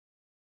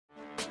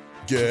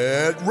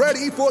Get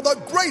ready for the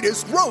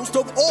greatest roast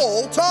of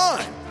all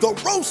time, the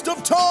Roast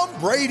of Tom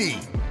Brady,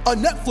 a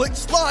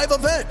Netflix live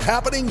event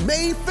happening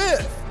May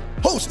 5th.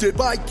 Hosted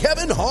by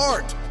Kevin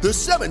Hart, the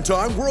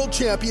 7-time world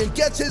champion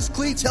gets his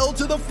cleats held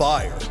to the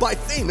fire by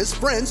famous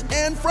friends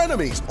and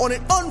frenemies on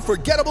an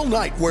unforgettable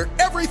night where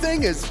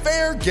everything is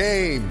fair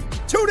game.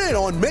 Tune in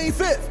on May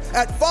 5th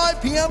at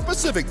 5 p.m.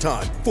 Pacific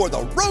time for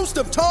the Roast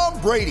of Tom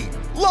Brady,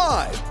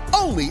 live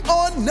only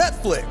on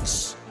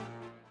Netflix.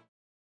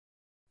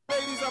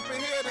 Ladies up in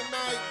here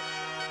tonight,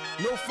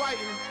 no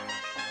fighting.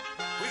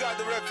 We got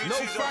the refugees No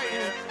up in fighting.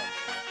 here.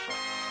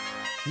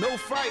 No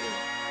fighting.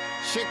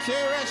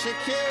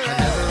 Shakira. I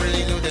never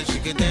really knew that she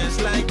could dance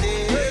like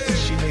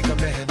this. She make a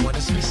man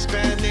wanna speak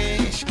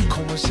Spanish.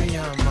 Como se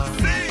llama?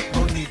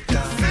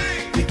 Bonita.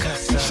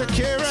 Picasa.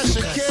 Shakira.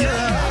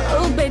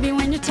 Oh, baby,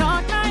 when you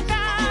talk like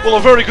that. Well,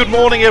 a very good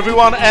morning,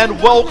 everyone, and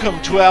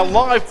welcome to our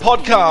live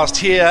podcast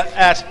here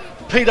at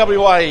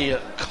PWA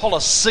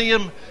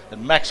Coliseum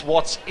and Max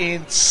Watts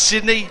in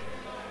Sydney.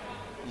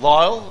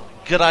 Lyle,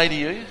 g'day to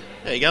you.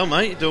 There you go,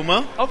 mate. You doing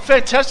well? I'm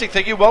fantastic,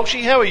 thank you.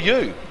 Welshie, how are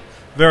you?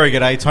 Very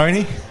good,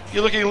 Tony?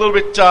 You're looking a little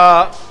bit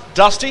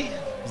dusty.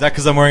 Is that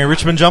because I'm wearing a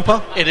Richmond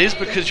jumper? It is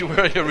because you're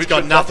wearing a It's Richmond got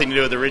jumper. nothing to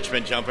do with the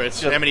Richmond jumper.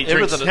 It's Yeah, how many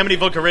everything- drinks, how many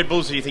vodka Red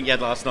Bulls do you think you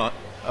had last night?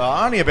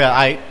 Only about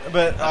 8,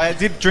 but I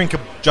did drink a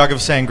jug of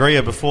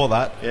sangria before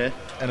that. Yeah.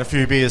 And a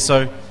few beers,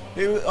 so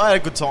I had a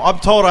good time. I'm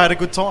told I had a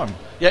good time.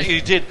 Yeah,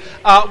 you did.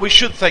 We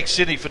should thank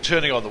Sydney for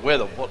turning on the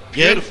weather. What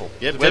beautiful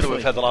yeah, weather definitely.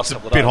 we've had the last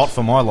couple of A bit days. hot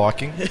for my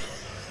liking.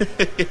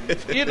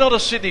 You're not a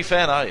Sydney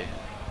fan, are you?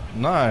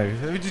 No.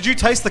 Did you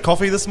taste the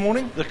coffee this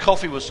morning? The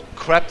coffee was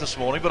crap this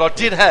morning, but I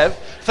did have.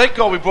 Thank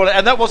God we brought it,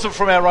 and that wasn't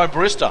from our own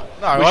barista.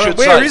 No,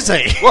 where is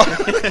he? Well,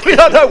 we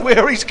don't know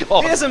where he's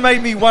gone. He hasn't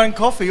made me one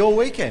coffee all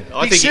weekend.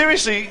 I He think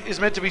seriously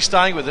is meant to be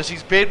staying with us.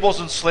 His bed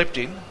wasn't slept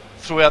in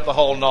throughout the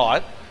whole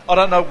night. I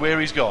don't know where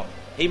he's gone.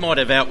 he might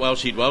have out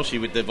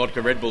Welshie with the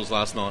vodka Red Bulls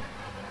last night.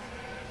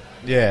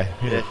 Yeah.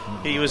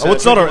 He was. Oh,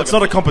 it's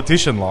not a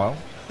competition, Lyle.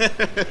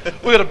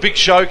 We've got a big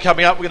show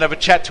coming up. We're going to have a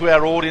chat to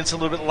our audience a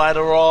little bit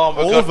later on.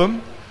 All of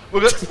them?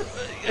 We've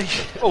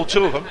got all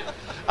 2 of them.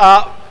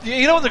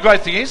 You know what the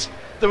great thing is?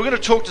 That we're going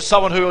to talk to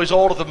someone who is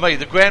older than me,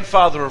 the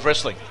grandfather of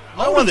wrestling.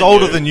 No one's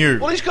older than you.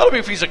 Well, he's got to be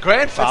if he's a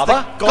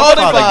grandfather. It's the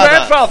Godfather. Not even a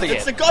grandfather yet.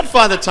 It's the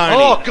Godfather, Tony.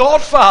 Oh,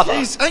 Godfather.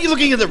 Jeez, aren't you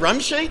looking at the run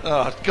sheet?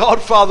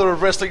 Godfather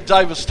of wrestling,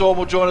 David Storm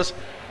will join us.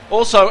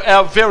 Also,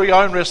 our very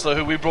own wrestler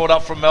who we brought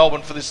up from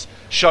Melbourne for this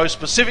show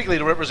specifically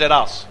to represent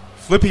us.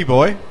 Flippy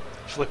boy.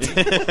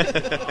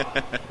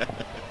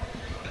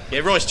 Yeah,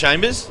 Royce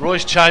Chambers.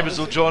 Royce Chambers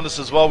will join us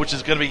as well, which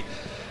is going to be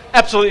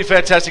absolutely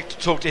fantastic to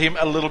talk to him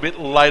a little bit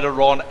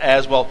later on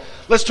as well.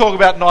 Let's talk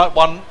about night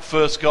one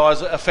first,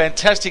 guys. A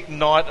fantastic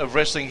night of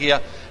wrestling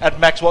here at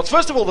Max Watts.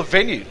 First of all, the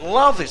venue.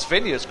 Love this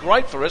venue. It's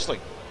great for wrestling.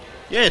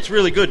 Yeah, it's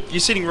really good. You're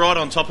sitting right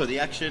on top of the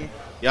action.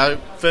 You know,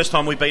 first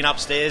time we've been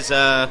upstairs.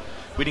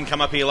 We didn't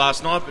come up here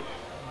last night, but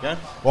yeah.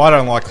 Well, I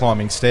don't like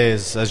climbing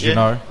stairs, as you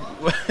know.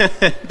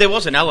 There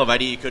was an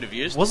elevator you could have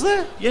used. Was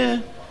there? Yeah.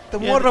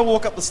 Then Yeah. why did I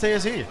walk up the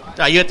stairs here?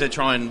 No, you had to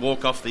try and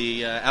walk off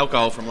the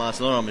alcohol from last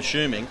night, I'm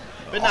assuming.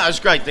 But no, it's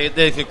great.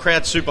 The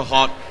crowd's super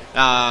hot,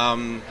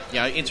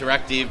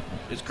 interactive.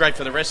 It's great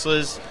for the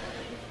wrestlers.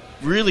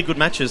 Really good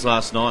matches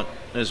last night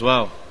as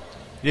well.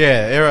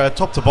 Yeah,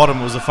 top to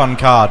bottom was a fun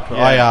card.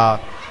 Yeah.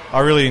 I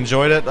really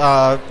enjoyed it.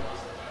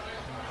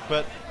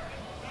 But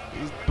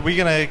are we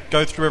going to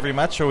go through every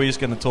match, or are we just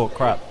going to talk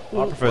crap?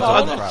 I prefer to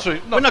talk crap.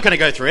 We're not going to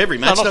go through every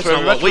match. not That's through not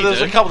every what match, we but there's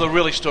do. a couple that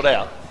really stood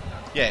out.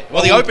 Yeah.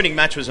 Well, the opening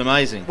match was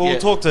amazing. Well,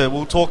 Yeah.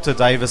 we'll talk to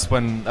Davis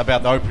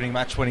about the opening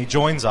match when he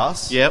joins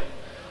us. Yep.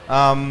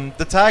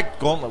 The tag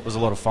gauntlet was a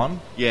lot of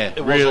fun. Yeah.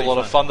 It was really a lot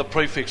of fun. The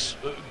prefix,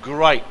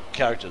 great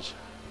characters.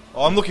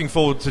 I'm looking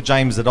forward to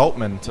James the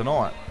Altman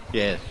tonight.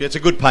 Yeah. It's a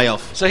good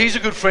payoff. So he's a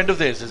good friend of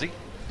theirs, is he?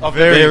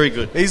 Very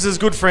good. He's as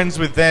good friends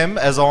with them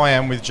as I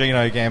am with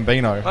Gino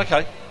Gambino.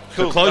 Okay,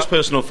 cool. A close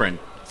personal friend.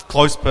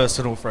 Close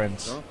personal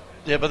friends.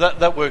 Yeah, but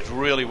that worked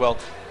really well.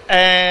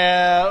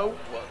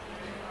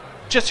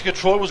 Jessica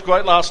Troy was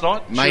great last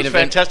night. She Main was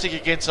event. fantastic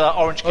against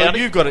Orange Oh, County.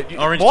 you've got it.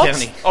 Orange What?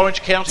 County.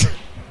 Orange County.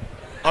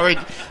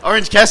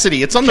 Orange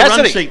Cassidy. It's on the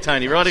Cassidy. run sheet,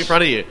 Tony, right in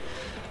front of you.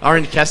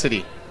 Orange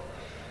Cassidy.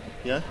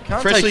 Yeah.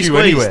 Can't Freshly take you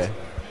squeezed. anywhere.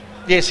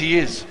 Yes, he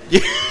is.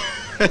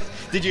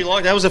 Did you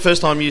like that? Was the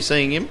first time you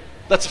seeing him?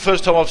 That's the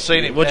first time I've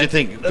seen him. What'd you And,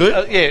 think?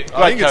 Good? yeah, great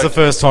I think it's the character.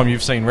 first time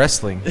you've seen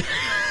wrestling.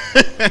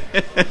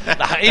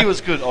 Nah, he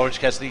was good, Orange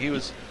Cassidy. He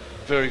was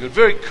very good.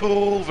 Very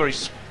cool, very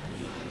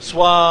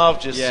suave,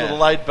 just Yeah. sort of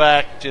laid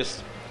back,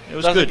 just It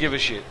was doesn't good. give a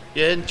shit.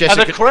 Yeah, and And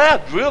Jessica. the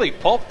crowd really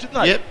popped, didn't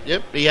they?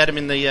 Yep. He had him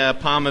in the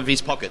palm of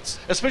his pockets.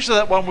 Especially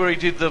that one where he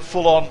did the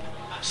full-on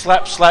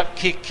slap, slap,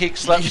 kick, kick,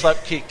 slap,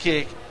 slap, kick,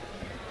 kick.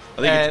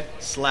 I think And-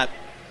 it's slap,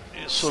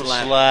 Sort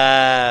slap, of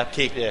slap,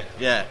 kick. Yeah.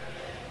 Yeah.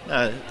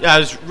 It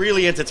was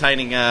really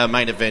entertaining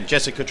main event.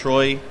 Jessica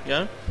Troy,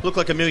 looked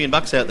like $1 million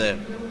out there.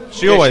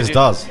 She always did.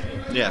 does.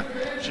 Yeah.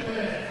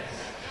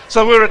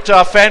 So we're at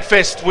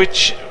FanFest,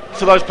 which,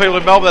 for those people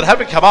in Melbourne that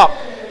haven't come up,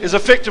 is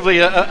effectively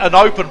an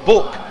open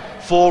book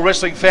for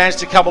wrestling fans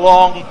to come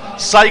along,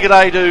 say good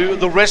day to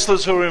the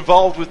wrestlers who are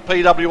involved with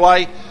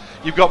PWA.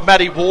 You've got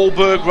Matty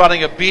Wahlberg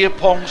running a beer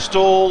pong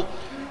stall.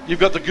 You've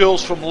got the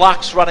girls from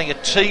Lux running a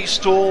tea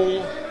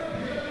stall.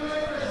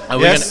 Are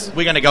Yes.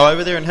 we're going to go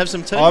over there and have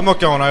some tea? I'm not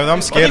going over there. I'm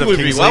I scared think of we'd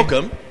be Kingsley.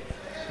 welcome.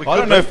 I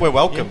don't know if we're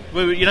welcome.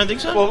 You don't think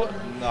so? Well,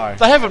 No.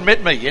 they haven't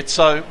met me yet,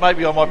 so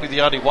maybe I might be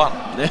the only one.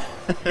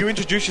 You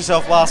introduced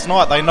yourself last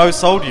night. They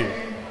no-sold you.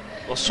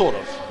 Well, sort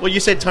of. Well, you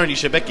said Tony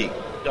Shebeki.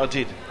 I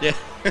did. Yeah.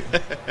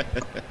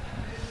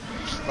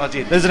 I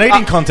did. There's an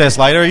eating contest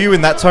later. Are you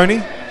in that, Tony?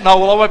 No,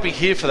 well, I won't be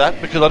here for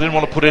that because I didn't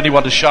want to put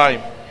anyone to shame.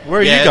 Where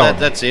are you going?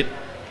 That's it.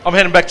 I'm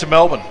heading back to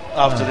Melbourne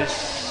after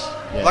this.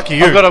 Lucky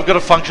you. I've got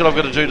a function I've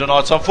got to do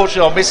tonight, so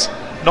unfortunately I'll miss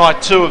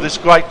night 2 of this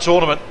great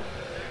tournament.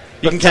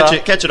 You can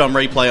But, catch it on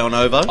replay on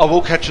OVO. I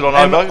will catch it on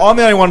And OVO. I'm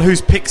the only one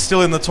whose pick's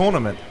still in the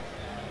tournament.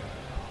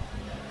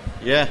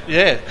 Yeah.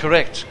 Yeah,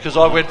 correct. Because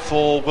I went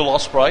for Will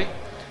Ospreay,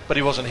 but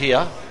he wasn't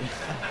here.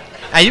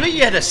 Hey,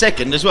 you had a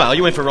second as well.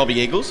 You went for Robbie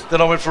Eagles.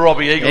 Then I went for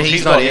Robbie Eagles. Yeah,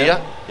 he's not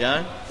here. Yeah.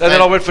 And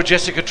then I went for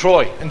Jessica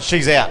Troy, And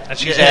she's out. and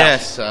she's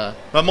Yes.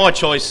 But my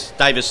choice,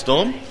 Davis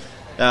Storm.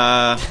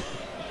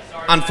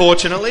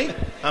 Unfortunately,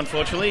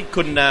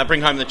 couldn't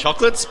bring home the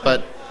chocolates, but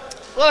out.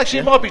 Well, actually,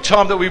 it might be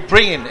time that we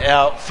bring in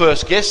our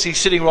first guest. He's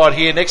sitting right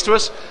here next to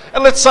us.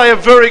 And let's say a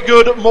very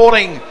good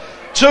morning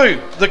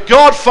to the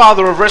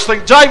godfather of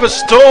wrestling, Davis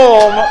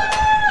Storm.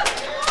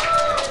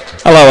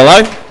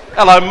 Hello.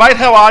 Hello, mate.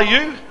 How are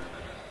you?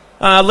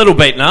 A little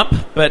beaten up,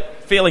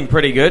 but feeling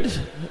pretty good.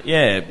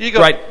 Yeah, You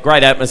got-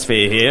 great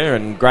atmosphere here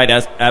and great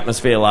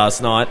atmosphere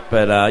last night.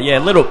 But yeah,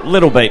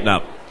 little beaten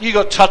up. You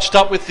got touched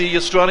up with the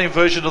Australian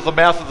version of the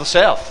Mouth of the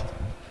South.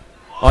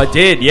 I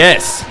did,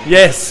 yes,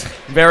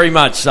 very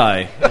much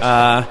so.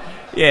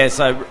 Yeah,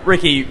 so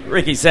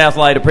Ricky South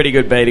laid a pretty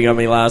good beating on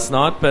me last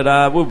night,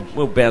 but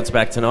we'll bounce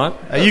back tonight.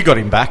 You got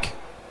him back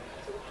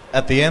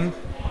at the end.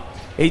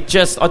 I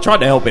tried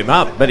to help him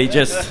up, but he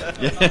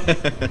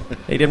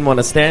didn't want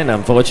to stand,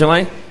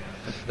 unfortunately.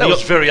 That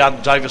was very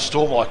un-Davis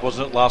Storm-like,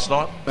 wasn't it, last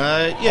night?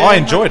 yeah. I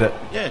enjoyed it.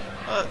 Yeah.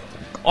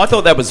 I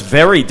thought that was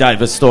very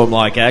Davis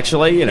Storm-like.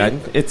 Actually, you know,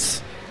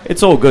 it's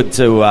all good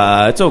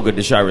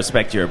to show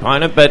respect to your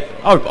opponent. But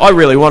I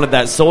really wanted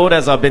that sword,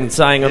 as I've been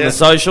saying on the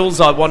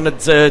socials. I wanted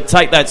to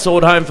take that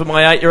sword home for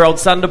my 8-year-old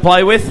son to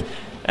play with,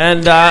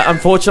 and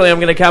unfortunately, I'm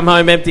going to come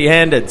home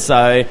empty-handed.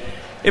 So,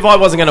 if I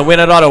wasn't going to win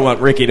it, I don't want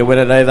Ricky to win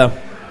it either.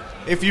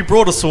 If you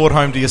brought a sword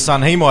home to your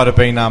son, he might have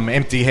been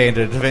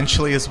empty-handed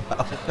eventually as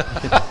well.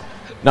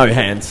 No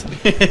hands.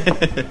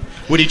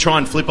 Would he try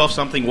and flip off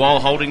something while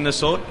holding the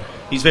sword?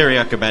 He's very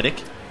acrobatic.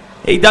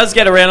 He does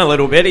get around a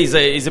little bit. He's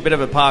a bit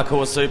of a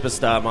parkour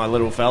superstar, my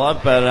little fella.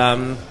 But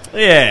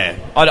yeah,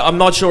 I'm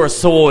not sure a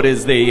sword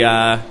is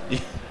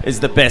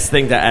the best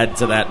thing to add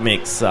to that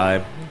mix.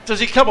 So Does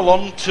he come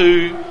along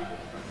to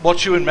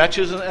watch you in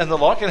matches and the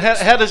like? And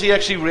how does he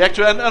actually react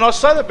to it? And I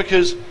say that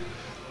because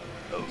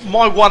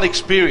my one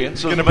experience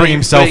He's of going to bring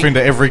himself being-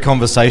 into every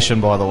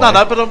conversation, by the way.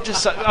 No, but I'm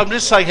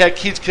just saying how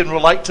kids can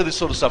relate to this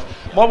sort of stuff.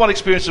 My one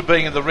experience of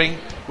being in the ring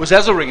was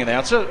as a ring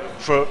announcer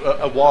for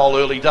a while,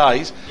 early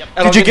days.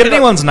 And Did you get hit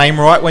anyone's name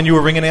right when you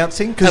were ring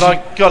announcing? And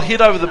I got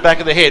hit over the back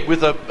of the head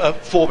with a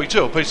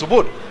 4x2, a piece of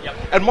wood. Yep.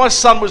 And my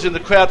son was in the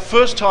crowd,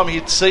 first time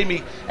he'd seen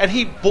me, and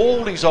he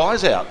bawled his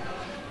eyes out.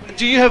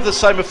 Do you have the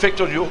same effect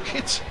on your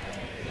kids?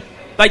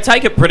 they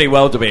take it pretty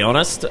well, to be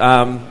honest. They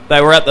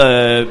were at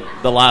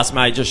the last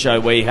major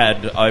show we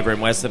had over in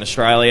Western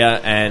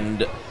Australia,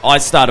 and I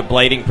started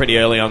bleeding pretty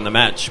early on in the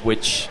match,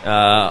 which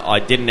I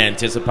didn't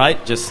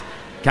anticipate. Just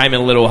came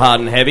in a little hard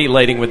and heavy,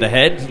 leading with the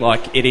head,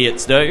 like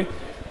idiots do.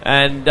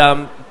 And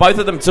both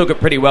of them took it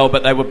pretty well,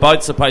 but they were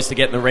both supposed to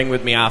get in the ring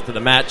with me after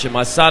the match, and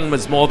my son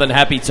was more than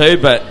happy too,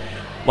 but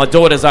my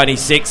daughter's only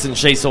 6 and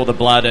she saw the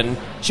blood, and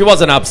she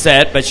wasn't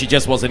upset, but she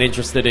just wasn't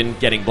interested in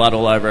getting blood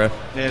all over her.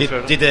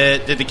 Yeah,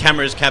 Did the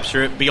cameras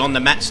capture it beyond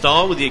the mat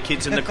style with your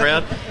kids in the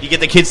crowd? You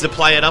get the kids to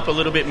play it up a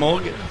little bit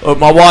more?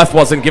 My wife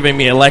wasn't giving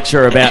me a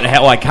lecture about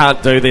how I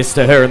can't do this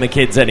to her and the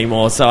kids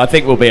anymore, so I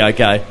think we'll be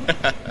okay.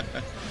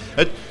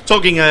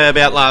 Talking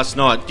about last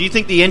night, do you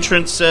think the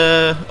entrance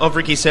of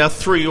Ricky South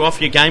threw you off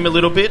your game a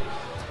little bit?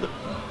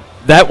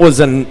 That was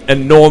an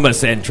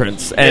enormous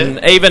entrance,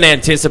 and even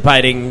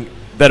anticipating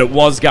that it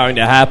was going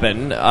to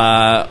happen,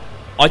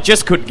 I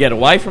just couldn't get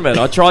away from it.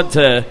 I tried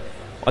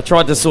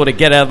to sort of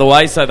get out of the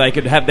way so they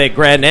could have their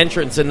grand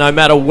entrance, and no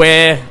matter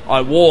where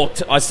I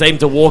walked, I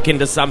seemed to walk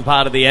into some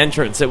part of the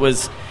entrance. It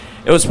was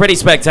pretty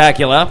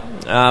spectacular.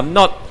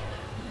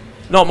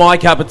 Not my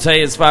cup of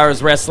tea as far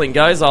as wrestling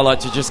goes. I like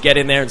to just get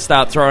in there and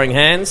start throwing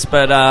hands.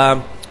 But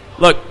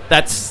look,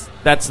 that's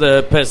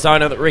the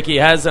persona that Ricky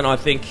has, and I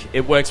think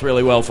it works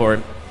really well for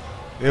him.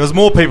 There was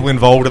more people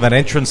involved in that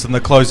entrance than the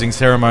closing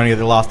ceremony of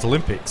the last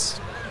Olympics.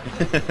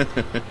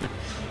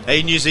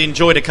 And you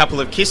enjoyed a couple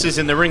of kisses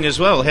in the ring as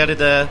well. How did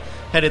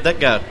that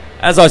go?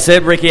 As I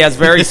said, Ricky has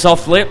very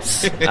soft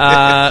lips.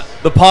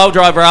 The pile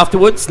driver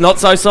afterwards, not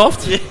so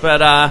soft.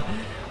 But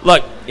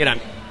look,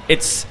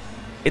 it's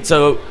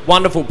a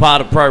wonderful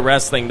part of pro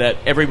wrestling that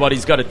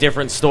everybody's got a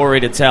different story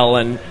to tell,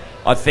 and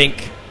I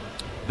think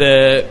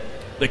the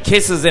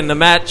kisses in the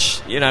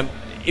match, you know,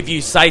 if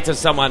you say to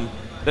someone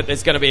that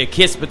there's going to be a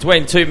kiss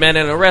between two men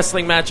in a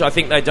wrestling match, I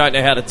think they don't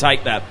know how to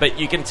take that. But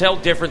you can tell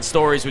different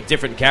stories with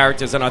different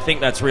characters, and I think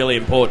that's really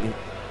important.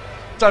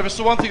 Davis,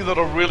 the one thing that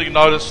I really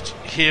noticed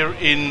here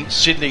in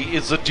Sydney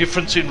is the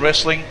difference in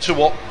wrestling to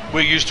what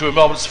we're used to in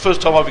Melbourne. It's the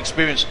first time I've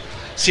experienced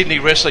Sydney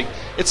wrestling.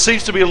 It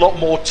seems to be a lot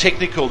more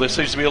technical. There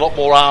seems to be a lot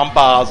more arm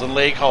bars and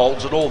leg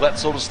holds and all that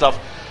sort of stuff.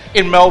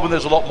 In Melbourne,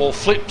 there's a lot more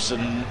flips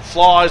and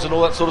flies and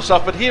all that sort of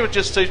stuff. But here it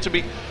just seems to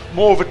be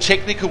more of a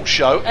technical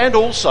show, and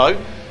also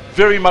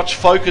very much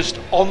focused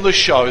on the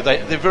show.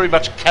 They're very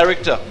much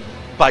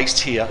character-based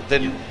here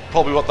than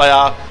probably what they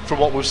are from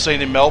what we've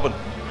seen in Melbourne.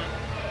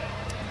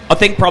 I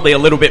think probably a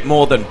little bit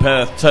more than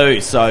Perth too.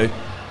 So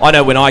I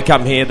know when I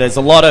come here, there's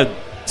a lot of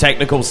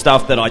technical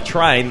stuff that I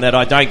train that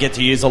I don't get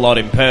to use a lot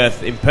in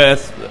Perth. In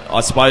Perth,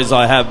 I suppose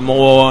I have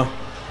more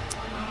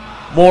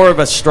of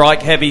a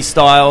strike-heavy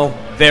style,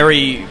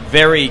 very,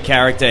 very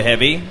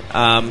character-heavy.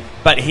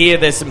 But here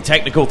there's some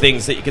technical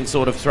things that you can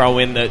sort of throw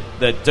in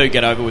that do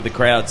get over with the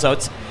crowd. So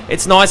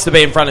it's nice to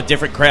be in front of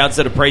different crowds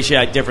that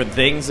appreciate different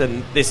things,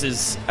 and this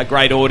is a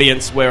great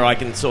audience where I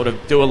can sort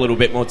of do a little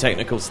bit more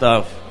technical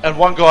stuff. And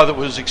one guy that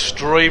was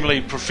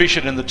extremely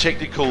proficient in the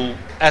technical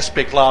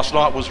aspect last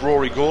night was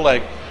Rory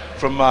Gorlag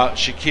from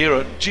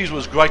Shakira. Geez, it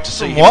was great to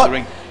see him in the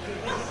ring.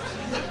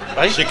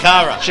 Hey?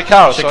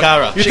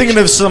 Shakira. You're thinking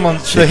of someone,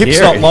 the hip's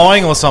not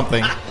lying or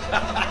something.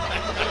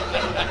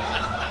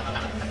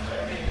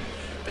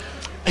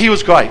 He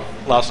was great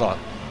last night,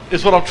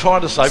 is what I'm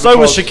trying to say. So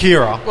was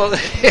Shakira. Well,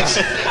 yes.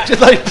 Did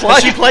they play?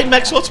 Has she played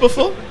Max Watts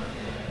before?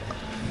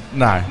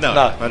 No.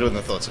 I wouldn't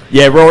have thought so.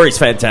 Yeah, Rory's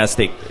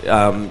fantastic.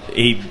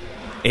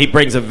 He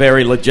brings a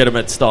very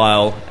legitimate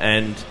style,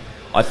 and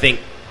I think,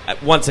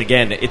 once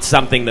again, it's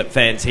something that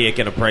fans here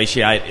can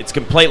appreciate. It's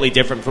completely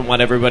different from what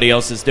everybody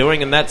else is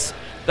doing, and that's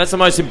the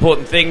most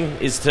important thing,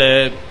 is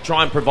to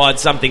try and provide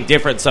something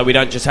different so we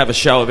don't just have a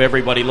show of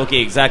everybody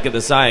looking exactly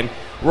the same.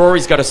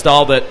 Rory's got a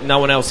style that no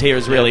one else here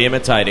is really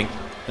imitating.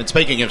 And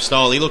speaking of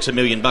style, he looks $1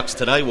 million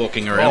today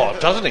walking around. Oh,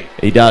 doesn't he?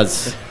 He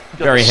does.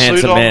 Very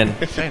handsome man.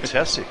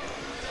 Fantastic.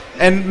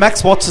 And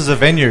Max Watts is a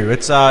venue.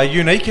 It's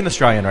unique in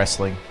Australian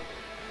wrestling.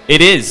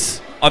 It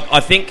is. I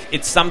think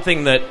it's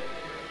something that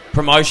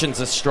promotions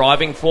are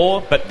striving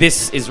for, but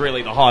this is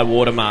really the high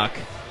watermark.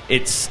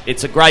 It's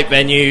a great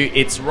venue.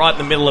 It's right in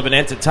the middle of an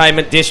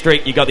entertainment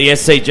district. You got the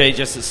SCG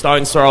just a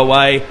stone's throw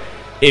away.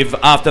 If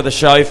after the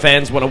show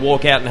fans want to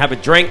walk out and have a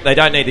drink, they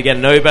don't need to get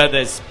an Uber.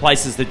 There's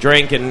places to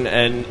drink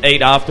and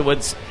eat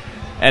afterwards.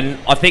 And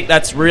I think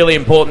that's really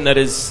important, that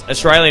as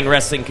Australian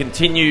wrestling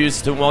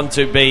continues to want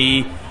to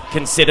be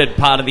considered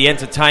part of the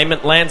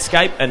entertainment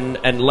landscape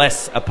and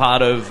less a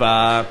part of,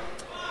 I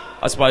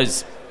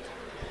suppose,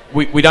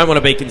 we don't want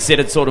to be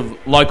considered sort of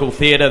local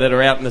theatre that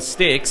are out in the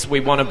sticks.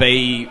 We want to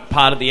be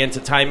part of the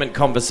entertainment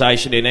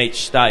conversation in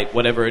each state,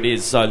 whatever it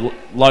is. So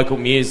local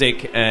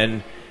music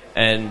and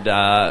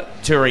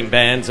touring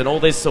bands and all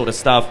this sort of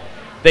stuff.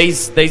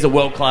 These are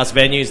world-class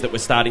venues that we're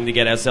starting to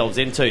get ourselves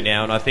into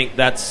now, and I think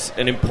that's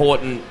an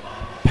important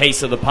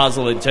piece of the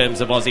puzzle in terms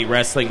of Aussie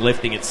wrestling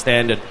lifting its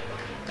standard.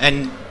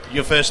 And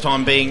your first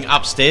time being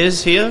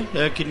upstairs here,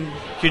 can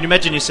you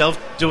imagine yourself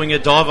doing a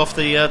dive off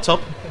the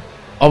top?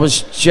 I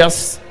was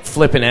just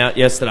flipping out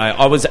yesterday.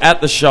 I was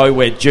at the show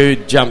where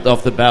Jude jumped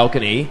off the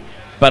balcony,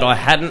 but I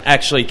hadn't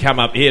actually come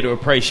up here to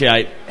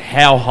appreciate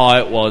how high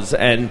it was,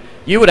 and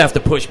you would have to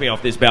push me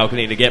off this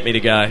balcony to get me to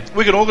go.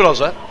 We can organise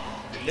that.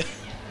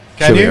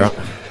 Can you? No,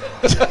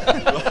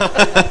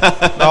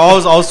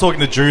 I was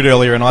talking to Jude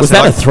earlier, and I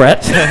said... Was that a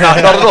threat? No,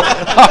 not at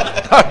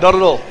all. No, not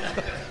at all.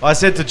 I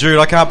said to Jude,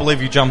 I can't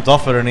believe you jumped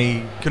off it, and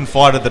he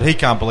confided that he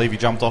can't believe you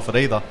jumped off it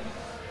either.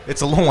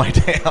 It's a long way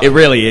down. It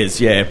really is,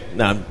 yeah.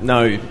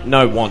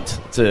 No want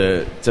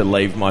to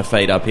leave my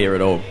feet up here at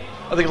all.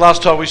 I think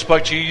last time we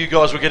spoke to you, you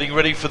guys were getting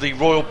ready for the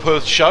Royal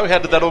Perth show. How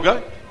did that all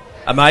go?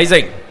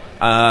 Amazing.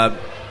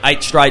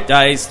 8 straight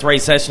days, 3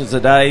 sessions a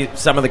day.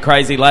 Some of the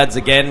crazy lads,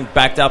 again,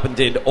 backed up and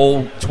did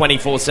all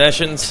 24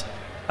 sessions.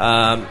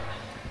 A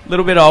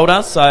little bit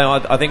older, so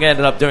I think I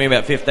ended up doing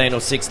about 15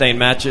 or 16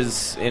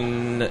 matches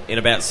in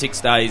about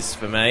 6 days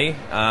for me.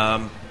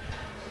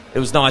 It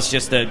was nice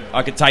just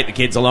I could take the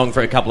kids along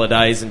for a couple of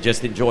days and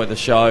just enjoy the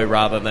show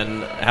rather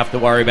than have to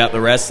worry about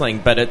the wrestling.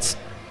 But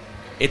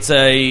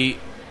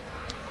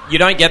you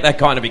don't get that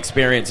kind of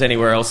experience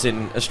anywhere else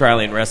in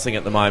Australian wrestling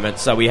at the moment.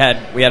 So we had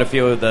a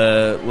few of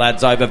the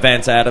lads over.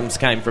 Vance Adams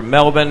came from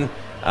Melbourne.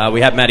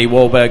 We had Matty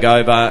Wahlberg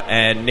over,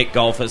 and Nick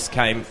Golfus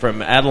came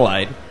from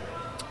Adelaide.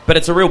 But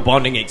it's a real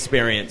bonding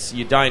experience.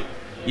 You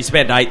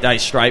spend 8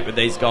 days straight with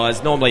these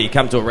guys. Normally you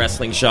come to a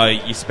wrestling show,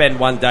 you spend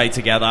 1 day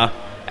together,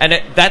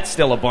 and that's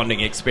still a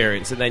bonding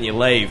experience, and then you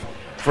leave.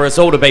 For us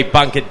all to be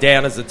bunkered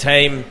down as a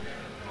team,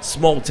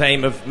 small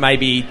team of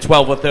maybe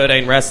 12 or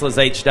 13 wrestlers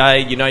each day,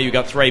 you've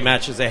got 3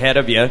 matches ahead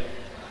of you,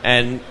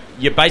 and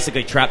you're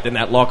basically trapped in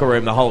that locker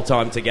room the whole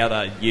time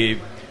together. You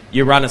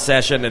run a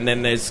session, and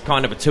then there's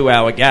kind of a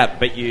 2-hour gap,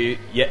 but you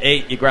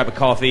eat, you grab a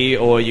coffee,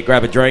 or you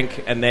grab a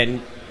drink, and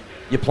then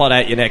you plot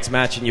out your next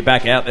match and you're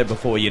back out there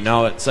before you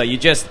know it. So you're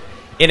just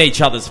in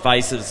each other's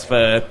faces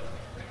for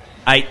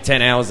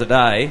 8-10 hours a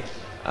day.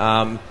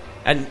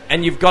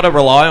 And you've got to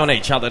rely on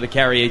each other to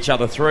carry each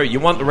other through. You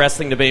want the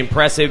wrestling to be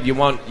impressive. You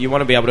want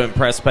to be able to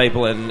impress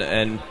people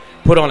and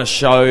put on a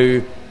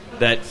show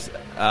that,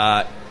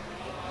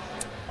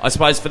 I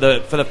suppose, for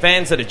the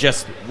fans that are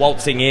just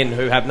waltzing in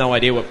who have no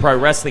idea what pro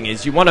wrestling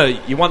is, you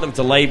want them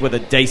to leave with a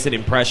decent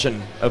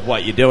impression of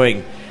what you're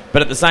doing.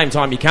 But at the same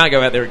time, you can't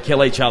go out there and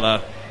kill each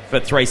other for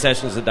 3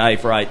 sessions a day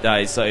for 8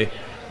 days. So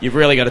you've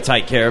really got to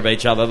take care of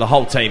each other. The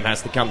whole team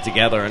has to come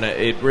together, and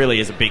it really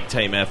is a big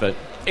team effort.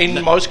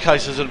 In most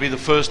cases, it'll be the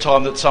first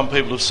time that some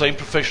people have seen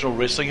professional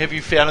wrestling. Have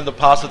you found in the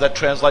past that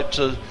translates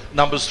to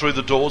numbers through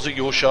the doors at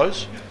your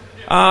shows?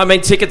 I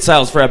mean, ticket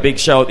sales for our big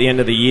show at the end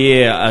of the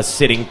year are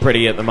sitting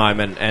pretty at the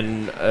moment,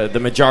 and the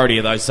majority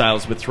of those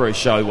sales were through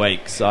show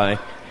week. So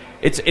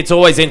it's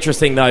always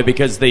interesting, though,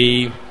 because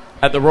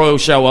at the Royal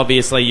Show,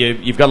 obviously,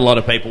 you've got a lot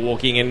of people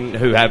walking in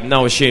who have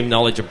no assumed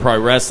knowledge of pro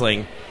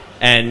wrestling,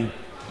 and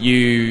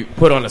you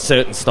put on a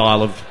certain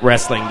style of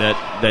wrestling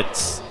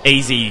that's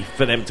easy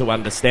for them to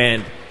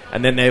understand,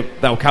 and then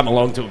they'll come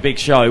along to a big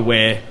show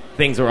where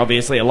things are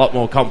obviously a lot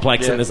more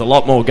complex and there's a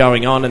lot more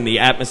going on, and the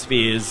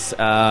atmosphere's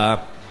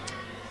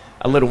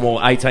a little more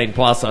 18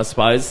 plus, I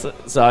suppose.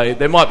 So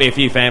there might be a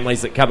few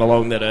families that come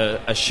along that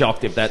are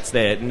shocked if that's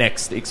their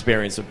next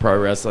experience of pro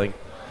wrestling.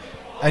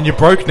 And you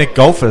broke Nick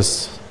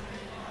Golfus.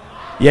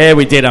 Yeah,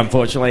 we did,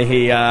 unfortunately.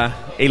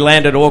 He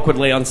landed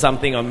awkwardly on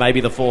something on maybe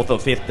the 4th or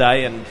 5th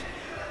day, and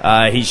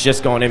he's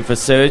just gone in for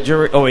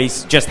surgery, or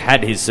he's just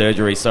had his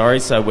surgery, sorry.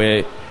 So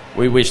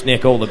we wish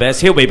Nick all the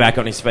best. He'll be back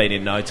on his feet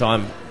in no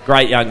time.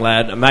 Great young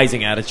lad,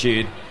 amazing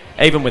attitude.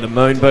 Even with a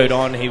moon boot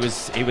on, he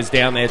was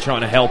down there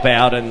trying to help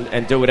out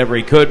and do whatever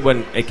he could.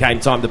 When it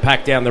came time to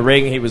pack down the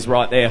ring, he was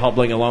right there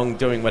hobbling along,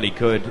 doing what he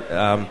could.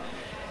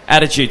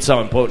 Attitude's so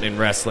important in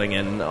wrestling,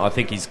 and I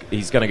think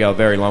he's going to go a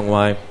very long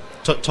way.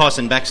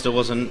 Tyson Baxter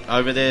wasn't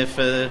over there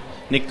for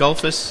Nick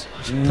Golfus,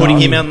 putting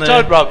him on the...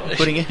 Don't rub.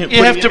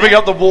 You have to bring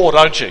up the war,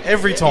 don't you?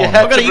 Every time. You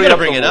got to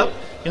bring it up.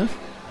 Yeah.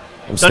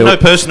 So no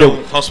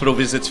personal hospital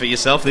visits for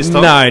yourself this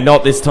time? No,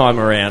 not this time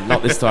around.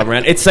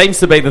 It seems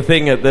to be the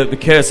thing, the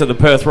curse of the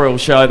Perth Royal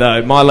Show,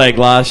 though. My leg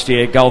last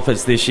year,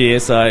 Golfers this year,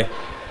 so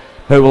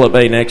who will it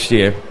be next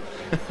year?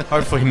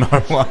 Hopefully no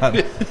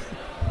one.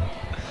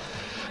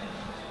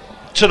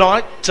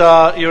 Tonight,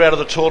 you're out of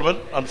the tournament,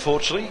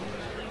 unfortunately.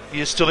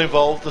 You're still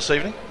involved this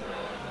evening?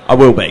 I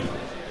will be.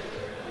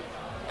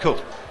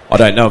 Cool. I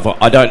don't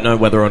know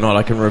whether or not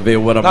I can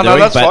reveal what I'm doing. No,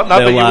 that's fine. No,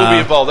 but you will be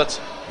involved.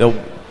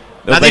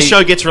 Now, this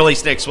show gets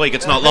released next week.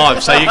 It's not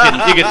live, so you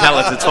can tell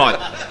us. It's fine.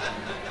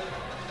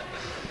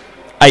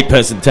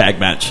 8-person tag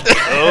match.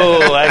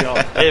 Oh, hang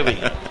on. There we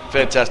go.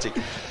 Fantastic.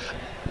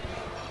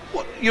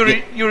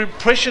 Your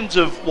impressions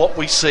of what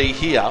we see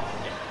here,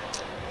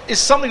 is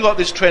something like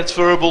this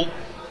transferable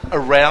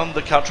around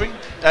the country?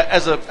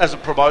 As a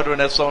promoter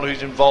and as someone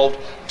who's involved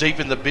deep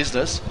in the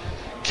business,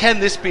 can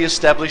this be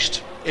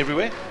established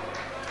everywhere?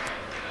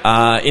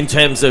 In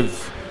terms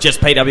of just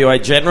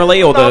PWA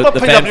generally, or the PWA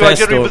FanFest,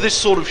 generally, but this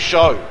sort of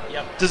show.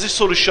 Yep. Does this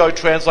sort of show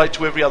translate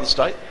to every other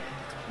state?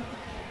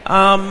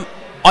 I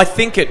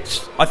think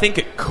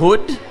it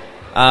could,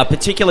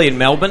 particularly in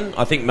Melbourne.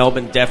 I think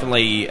Melbourne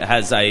definitely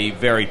has a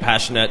very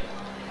passionate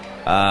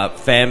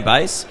fan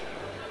base.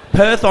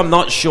 Perth, I'm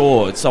not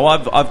sure. So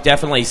I've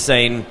definitely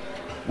seen.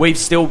 We've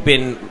still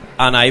been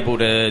unable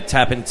to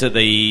tap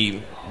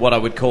into what I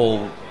would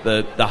call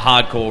the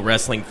hardcore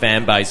wrestling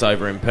fan base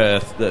over in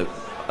Perth.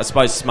 I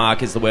suppose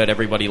smark is the word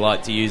everybody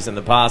liked to use in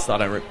the past. I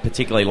don't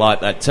particularly like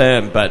that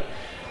term, but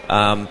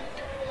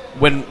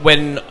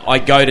when I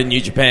go to New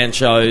Japan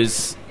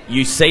shows,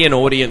 you see an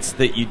audience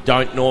that you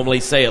don't normally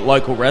see at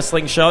local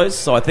wrestling shows.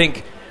 So I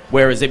think,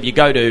 whereas if you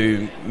go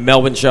to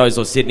Melbourne shows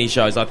or Sydney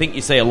shows, I think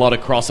you see a lot of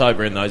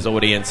crossover in those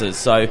audiences.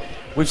 So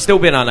we've still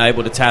been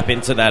unable to tap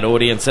into that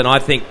audience, and I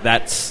think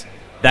that's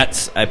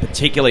a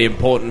particularly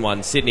important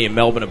one. Sydney and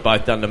Melbourne have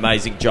both done an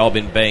amazing job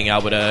in being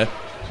able to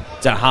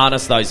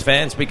harness those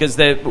fans, because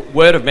the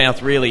word of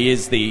mouth really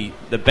is the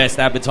best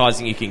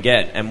advertising you can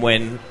get. And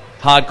when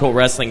hardcore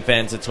wrestling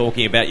fans are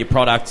talking about your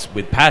products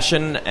with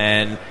passion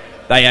and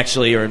they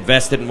actually are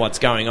invested in what's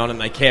going on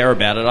and they care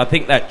about it, I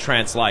think that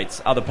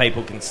translates. Other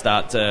people can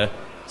start to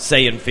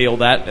see and feel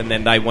that, and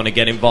then they want to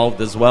get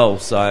involved as well.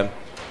 So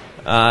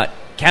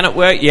can it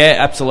work? Yeah,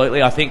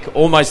 absolutely. I think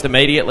almost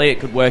immediately it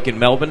could work in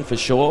Melbourne for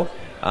sure.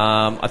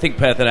 I think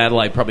Perth and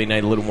Adelaide probably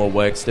need a little more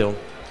work still.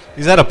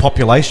 Is that a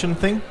population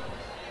thing?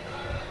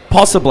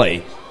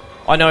 Possibly.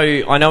 I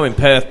know in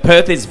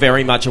Perth is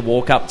very much a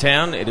walk-up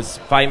town. It is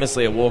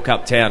famously a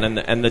walk-up town,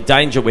 and the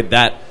danger with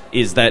that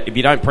is that if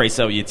you don't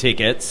pre-sell your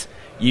tickets,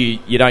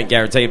 you don't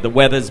guarantee if the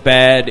weather's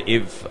bad,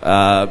 if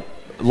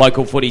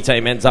local footy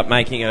team ends up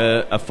making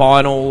a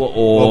final,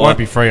 or... Well, it won't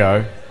be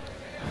Freo.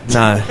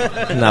 No,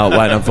 it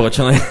won't,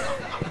 unfortunately.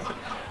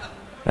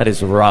 That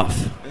is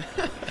rough.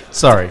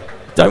 Sorry.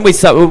 Don't we?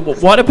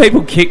 Why do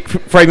people kick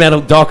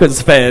Fremantle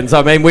Dockers fans?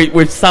 I mean,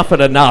 we've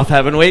suffered enough,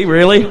 haven't we?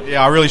 Really?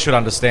 Yeah, I really should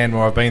understand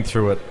more. I've been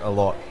through it a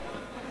lot.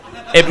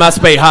 it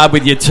must be hard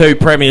with your 2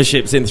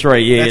 premierships in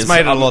 3 years. That's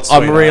made it a lot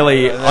I'm sweeter.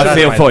 really, I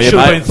feel for you, Should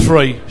have mate. been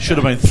 3. Should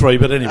have been 3,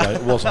 but anyway,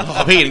 it wasn't.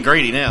 I'm getting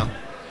greedy now.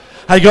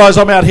 Hey guys,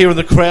 I'm out here in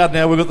the crowd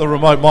now. We've got the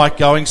remote mic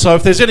going. So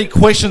if there's any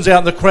questions out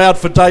in the crowd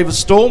for Davis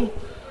Storm,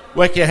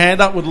 whack your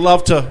hand up. We'd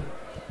love to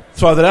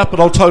throw that out, but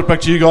I'll tow it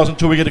back to you guys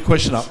until we get a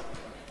question up.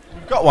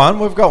 We've got one.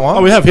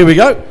 Oh, we have. Here we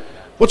go.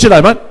 What's your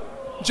name, mate?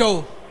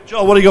 Joel.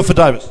 Joel, what do you got for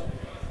Davis?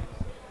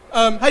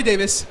 Hi,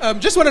 Davis.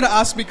 Just wanted to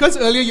ask, because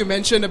earlier you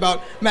mentioned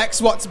about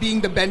Max Watts being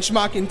the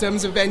benchmark in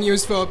terms of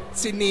venues for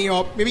Sydney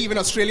or maybe even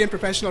Australian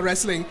professional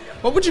wrestling.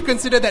 What would you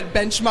consider that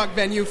benchmark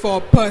venue for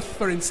Perth,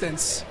 for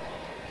instance?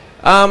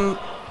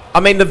 I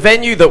mean, the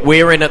venue that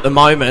we're in at the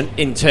moment,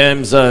 in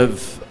terms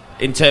of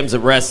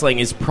wrestling,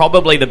 is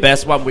probably the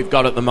best one we've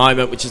got at the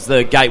moment, which is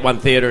the Gate 1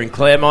 Theatre in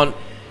Claremont.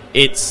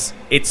 It's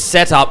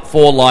set up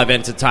for live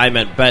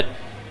entertainment, but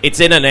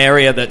it's in an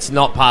area that's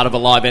not part of a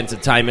live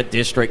entertainment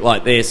district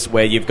like this,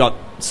 where you've got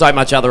so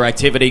much other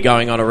activity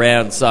going on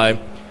around. So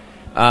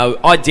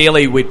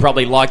ideally, we'd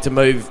probably like to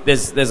move.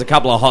 There's a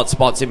couple of hot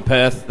spots in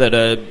Perth that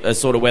are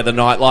sort of where the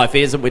nightlife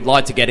is, and we'd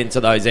like to get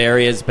into those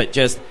areas, but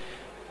just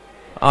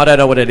I don't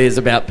know what it is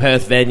about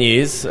Perth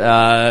venues,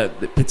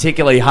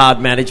 particularly hard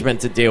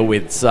management to deal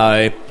with.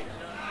 So,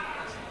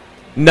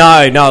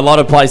 no, a lot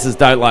of places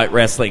don't like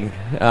wrestling.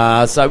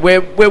 So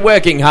we're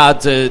working hard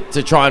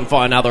to try and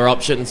find other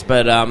options.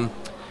 But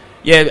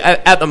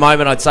at the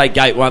moment, I'd say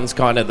Gate 1's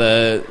kind of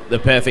the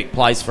perfect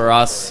place for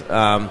us.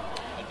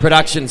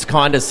 Production's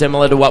kind of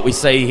similar to what we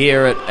see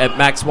here at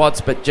Max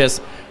Watts, but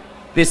just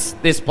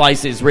this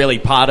place is really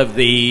part of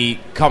the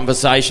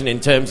conversation in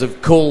terms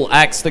of cool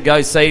acts to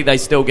go see. They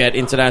still get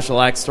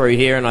international acts through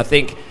here, and I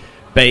think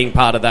being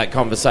part of that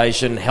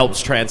conversation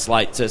helps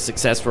translate to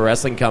success for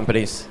wrestling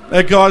companies.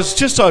 Guys,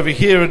 just over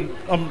here, and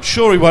I'm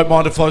sure he won't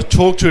mind if I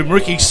talk to him,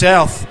 Ricky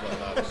South,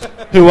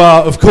 who,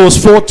 of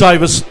course, fought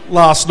Davis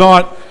last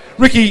night.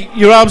 Ricky,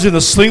 your arm's in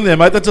the sling there,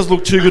 mate. That doesn't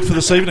look too good for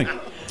this evening.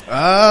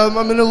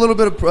 I'm in a little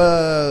bit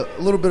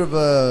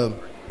of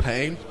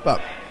pain,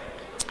 but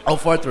I'll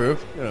fight through,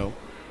 you know.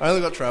 I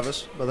only got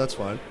Travis, but that's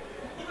fine.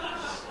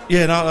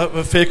 Yeah,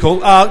 no, fair call.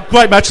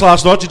 Great match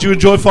last night. Did you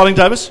enjoy fighting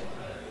Davis?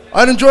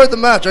 I enjoyed the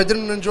match. I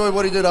didn't enjoy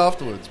what he did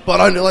afterwards, but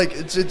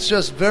it's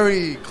just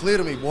very clear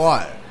to me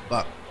why.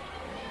 But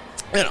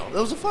you know, it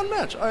was a fun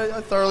match.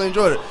 I thoroughly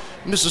enjoyed it.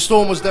 Mr.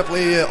 Storm was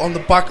definitely on the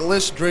bucket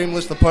list, dream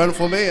list opponent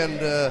for me,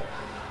 and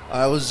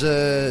I was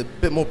a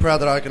bit more proud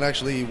that I can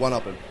actually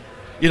one-up him.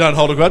 You don't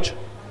hold a grudge?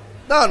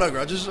 No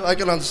grudges. I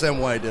can understand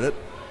why he did it.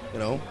 You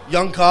know,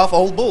 young calf,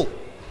 old bull.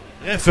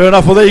 Yeah, fair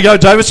enough. Well, there you go,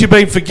 Davis. You've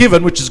been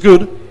forgiven, which is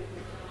good.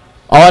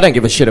 Oh, I don't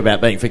give a shit about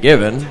being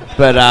forgiven,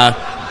 but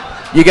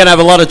you're going to have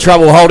a lot of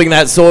trouble holding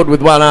that sword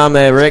with one arm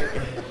there, Rick.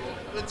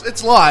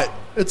 It's light.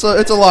 It's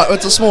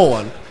a small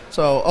one.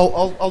 So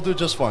I'll do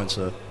just fine,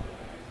 sir.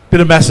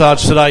 Bit of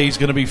massage today. He's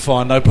going to be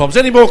fine. No problems.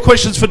 Any more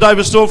questions for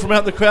Davis Storm from out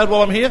in the crowd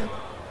while I'm here?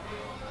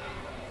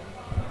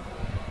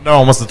 No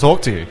one wants to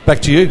talk to you.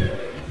 Back to you.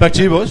 Back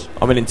to you, boys.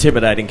 I'm an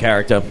intimidating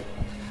character.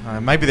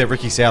 Maybe they're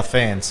Ricky South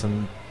fans,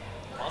 and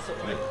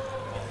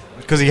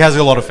because he has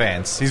a lot of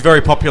fans. He's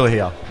very popular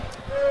here.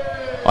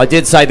 I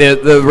did say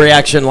the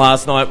reaction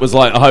last night was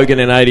like Hogan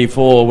in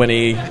 '84 when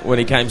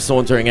he came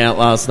sauntering out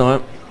last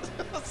night.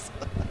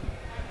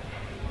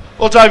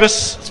 Well,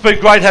 Davis, it's been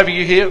great having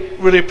you here.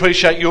 Really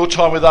appreciate your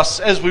time with us,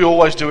 as we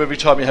always do every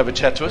time you have a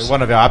chat to us.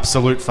 One of our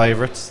absolute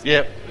favourites.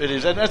 Yeah, it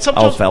is. And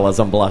sometimes... Oh, fellas,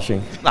 I'm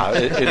blushing. No,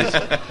 it is.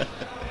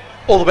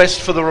 All the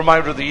best for the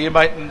remainder of the year,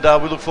 mate, and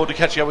we look forward to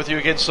catching up with you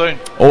again soon.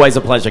 Always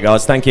a pleasure,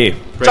 guys. Thank you.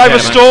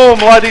 Davis Storm,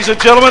 ladies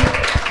and gentlemen.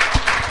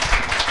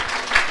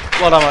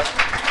 Well done, mate.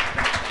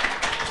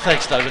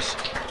 Thanks, Davis.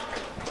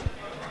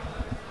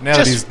 Now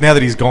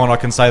that he's gone, I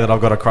can say that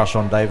I've got a crush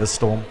on Davis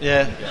Storm.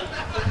 Yeah.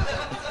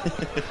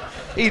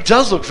 He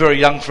does look very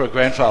young for a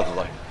grandfather,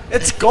 though.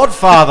 It's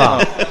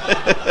Godfather.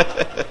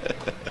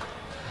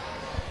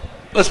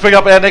 Let's bring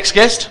up our next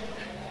guest.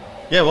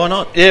 Yeah, why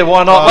not? Yeah,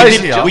 why not?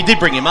 We did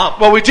bring him up.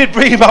 Well, we did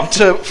bring him up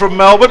from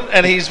Melbourne,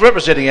 and he's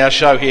representing our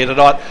show here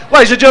tonight.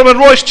 Ladies and gentlemen,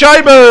 Royce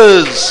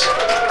Chambers.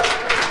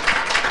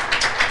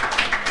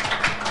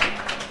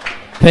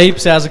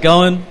 Peeps, how's it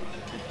going?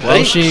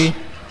 Welshie,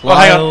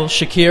 Lyle,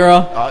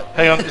 Shakira.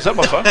 Hang on, is that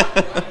my phone?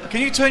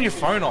 Can you turn your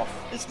phone off?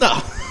 It's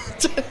not.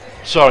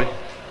 Sorry,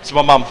 it's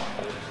my mum.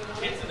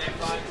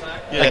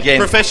 Yeah, again.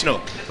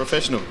 Professional,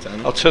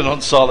 Tony. I'll turn it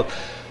on silent.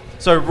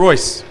 So,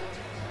 Royce,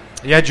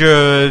 you had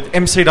your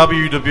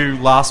MCW debut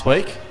last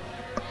week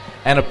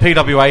and a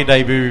PWA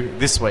debut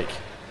this week.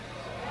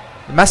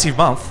 A massive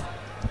month.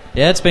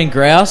 Yeah, it's been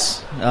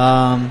grouse.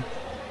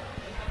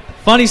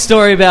 Funny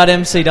story about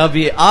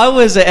MCW. I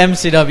was an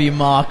MCW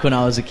mark when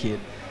I was a kid.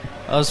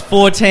 I was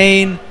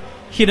 14,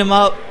 hit him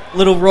up,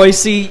 little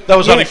Roycey. That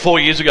was only 4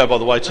 years ago, by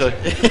the way, too.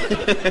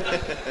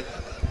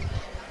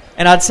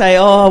 And I'd say,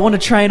 I want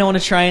to train.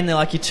 They're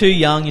like, you're too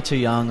young.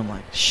 I'm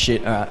like,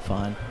 shit, all right,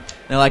 fine.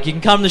 They're like, you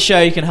can come to the show,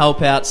 you can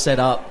help out, set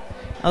up.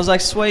 I was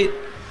like, sweet.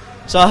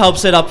 So I helped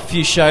set up a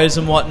few shows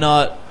and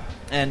whatnot.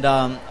 And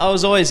I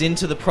was always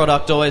into the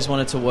product, always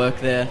wanted to work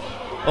there.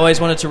 always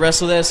wanted to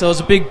wrestle there. So it was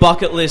a big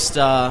bucket list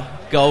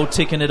goal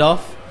ticking it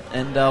off,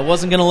 and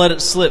wasn't going to let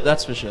it slip,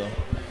 that's for sure.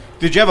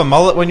 Did you have a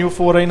mullet when you were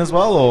 14 as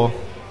well, or?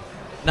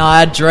 No, I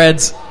had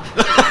dreads.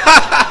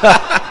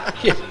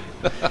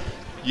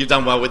 You've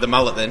done well with the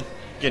mullet then,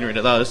 getting rid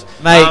of those.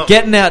 Mate,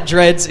 getting out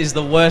dreads is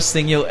the worst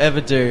thing you'll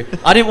ever do.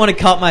 I didn't want to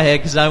cut my hair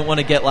because I don't want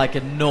to get like a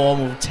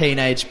normal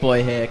teenage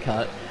boy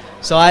haircut.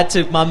 So I had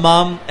to, my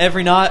mum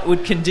every night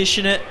would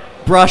condition it,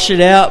 brush it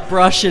out.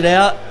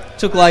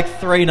 Took like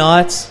 3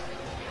 nights.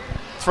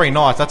 3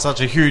 nights, that's such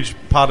a huge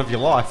part of your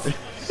life.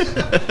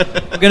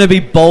 I'm going to be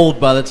bald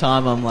by the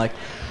time I'm like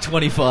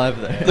 25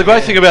 though. The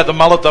great thing about the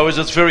mullet though is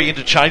it's very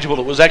interchangeable.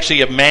 It was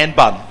actually a man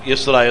bun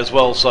yesterday as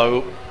well,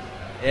 so...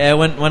 Yeah,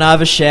 when I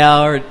have a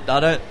shower,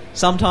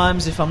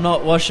 sometimes if I'm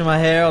not washing my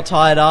hair, I'll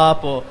tie it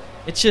up, or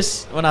it's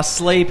just when I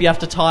sleep, you have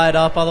to tie it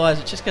up, otherwise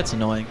it just gets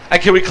annoying.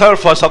 And can we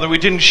clarify something? We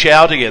didn't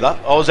shower together.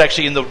 I was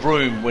actually in the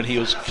room when he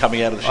was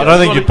coming out of the shower. I don't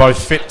think you're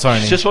both fit,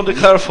 Tony. Just wanted to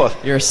clarify.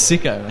 You're a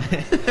sicko,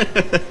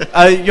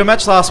 man. Your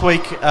match last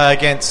week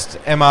against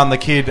Eman the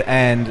Kid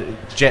and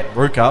Jet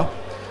Ruka,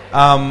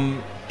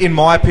 in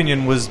my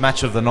opinion, was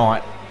match of the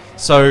night.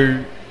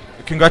 So,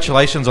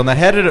 congratulations on that.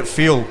 How did it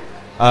feel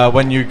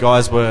when you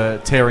guys were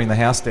tearing the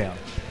house down?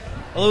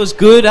 Well, it was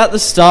good at the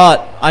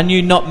start. I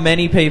knew not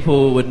many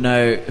people would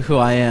know who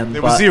I am.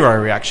 There was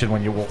zero reaction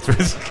when you walked through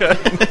the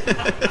curtain.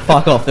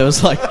 Fuck off. There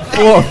was like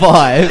 4 or 5.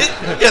 Yeah,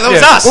 that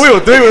was us.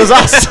 It was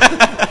us.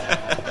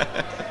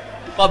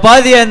 But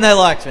by the end, they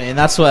liked me, and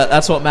that's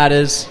what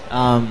matters.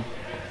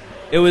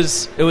 It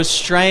was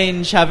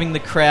strange having the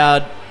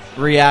crowd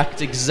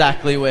react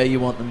exactly where you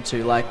want them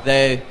to. Like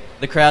the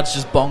crowd's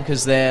just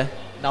bonkers there.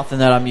 Nothing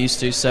that I'm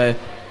used to. So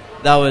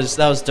that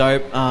was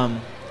dope.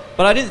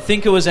 But I didn't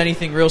think it was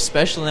anything real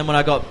special. And then when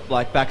I got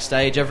like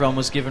backstage, everyone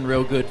was giving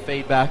real good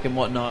feedback and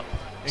whatnot,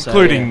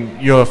 including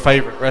your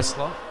favourite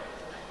wrestler.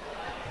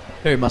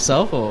 Who,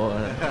 myself or?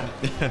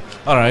 I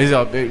don't know. He's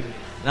up big.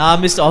 Nah,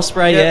 Mr.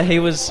 Ospreay. Yeah, he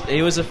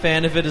was a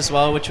fan of it as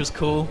well, which was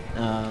cool.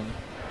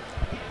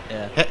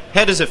 Yeah.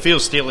 How does it feel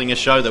stealing a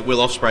show that Will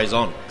Ospreay's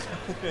on?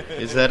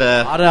 Is that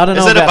a I don't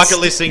know is that a about bucket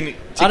list thing?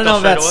 I don't know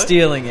straight about away?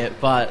 stealing it,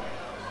 but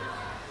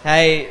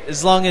hey,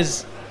 as long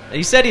as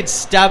he said he'd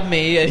stab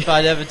me if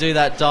I'd ever do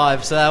that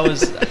dive, so I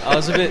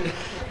was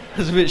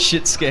a bit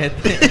shit scared.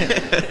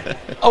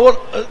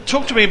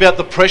 Talk to me about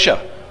the pressure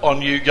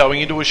on you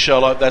going into a show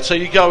like that. So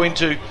you go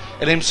into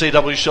an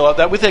MCW show like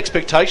that with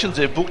expectations.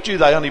 They've booked you.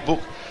 They only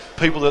book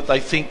people that they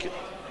think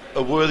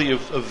are worthy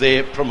of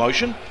their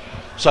promotion.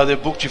 So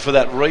they've booked you for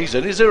that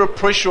reason. Is there a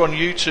pressure on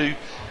you to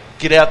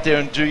get out there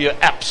and do your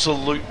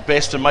absolute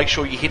best and make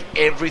sure you hit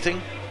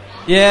everything?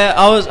 Yeah,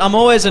 I'm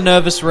always a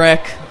nervous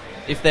wreck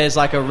if there's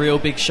like a real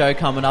big show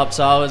coming up.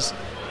 So I was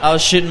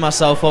shitting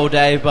myself all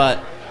day,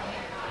 but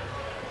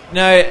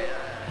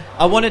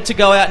I wanted to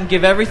go out and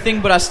give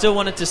everything, but I still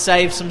wanted to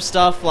save some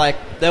stuff.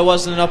 Like there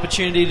wasn't an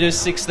opportunity to do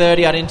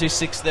 6:30. I didn't do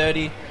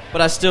 6:30,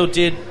 but I still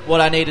did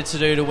what I needed to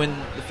do to win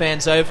the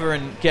fans over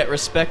and get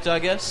respect, I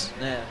guess.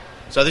 Yeah.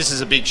 So this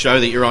is a big show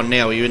that you're on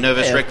now. Were you a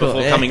nervous wreck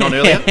before yeah. coming on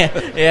earlier?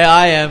 Yeah,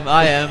 I am.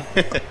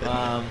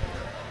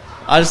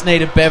 I just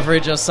need a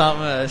beverage or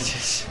something.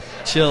 Just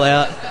chill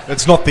out.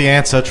 It's not the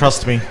answer,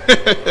 trust me.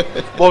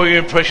 What were your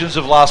impressions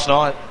of last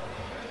night?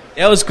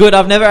 Yeah, it was good.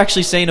 I've never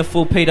actually seen a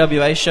full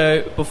PWA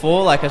show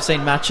before. Like, I've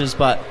seen matches,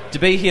 but to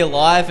be here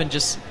live and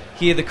just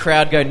hear the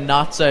crowd go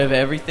nuts over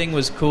everything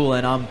was cool,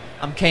 and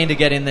I'm keen to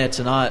get in there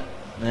tonight.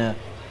 Yeah.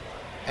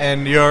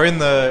 And you're in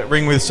the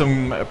ring with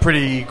some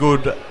pretty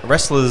good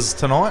wrestlers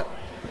tonight?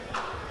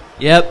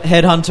 Yep,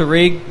 Headhunter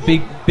Rig,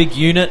 big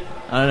unit.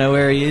 I don't know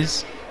where he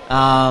is.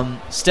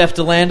 Steph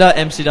DeLander,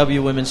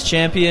 MCW Women's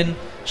Champion.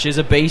 She's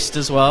a beast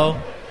as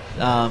well.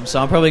 So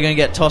I'm probably going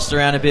to get tossed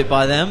around a bit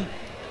by them.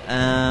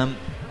 And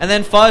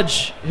then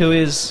Fudge, who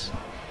is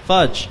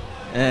Fudge.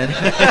 And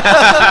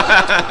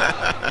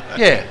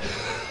yeah.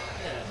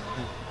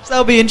 So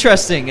that'll be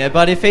interesting.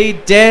 But if he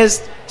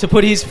dares to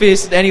put his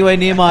fist anywhere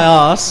near my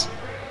ass,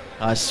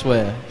 I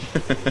swear.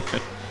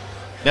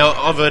 Now,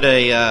 I've heard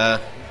a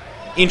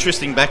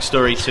interesting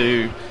backstory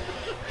to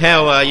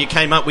how you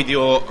came up with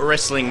your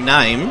wrestling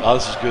name. Oh,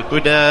 this is good.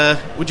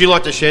 Would you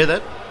like to share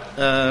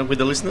that with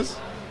the listeners?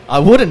 I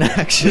wouldn't,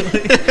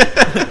 actually.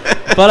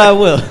 But I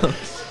will.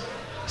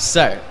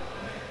 So,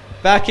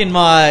 back in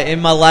my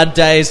lad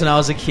days when I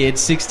was a kid,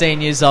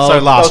 16 years old. So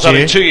last year.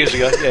 Only 2 years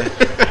ago, yeah.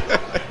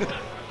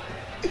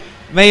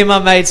 Me and my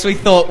mates, we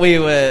thought we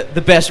were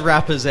the best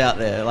rappers out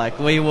there. Like,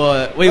 we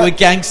were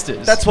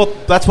gangsters. That's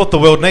what the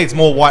world needs,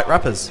 more white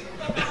rappers.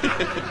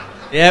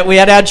 Yeah, we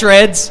had our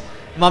dreads.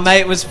 My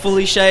mate was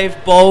fully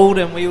shaved, bald,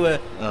 and we were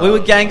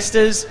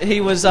gangsters.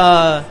 He was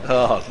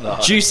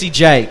Juicy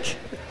Jake,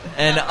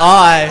 and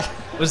I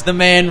was the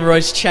man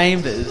Royce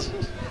Chambers.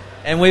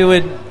 And we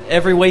would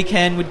every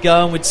weekend we'd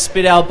go and we'd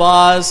spit our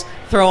bars,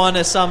 throw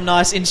on some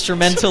nice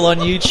instrumental on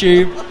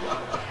YouTube.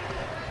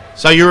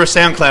 So you're a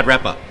SoundCloud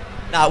rapper?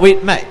 Nah,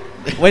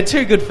 we're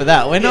too good for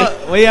that. We're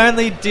not. We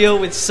only deal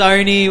with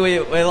Sony.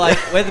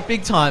 We're the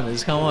big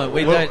timers. Come on,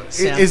 we don't.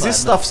 Is this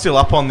stuff still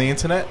up on the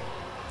internet?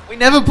 We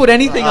never put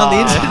anything on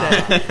the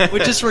internet. We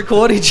just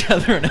record each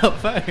other on our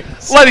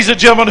phones. Ladies and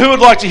gentlemen, who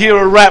would like to hear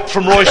a rap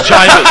from Royce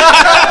Chambers?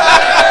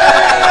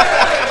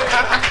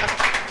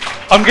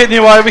 I'm getting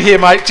you over here,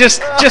 mate.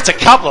 Just a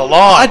couple of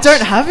lines. I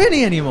don't have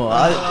any anymore.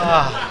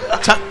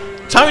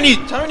 Tony's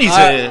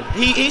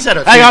he's had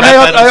a few hang on.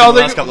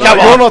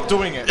 You're not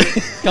doing it.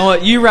 Come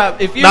on, you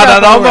rap. If you No,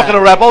 rap, I'm not going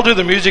to rap. I'll do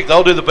the music.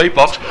 They'll do the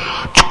beatbox.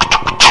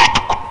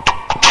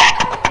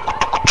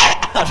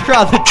 I'd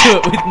rather do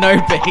it with no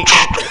beat.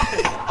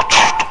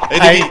 You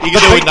can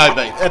do it with no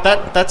beat.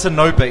 That's a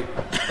no beat.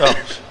 Oh.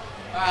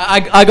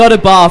 I got a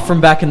bar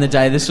from back in the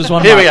day. This was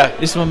one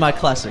of my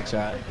classics,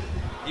 right?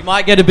 You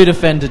might get a bit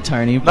offended,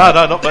 Tony. No,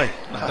 not me.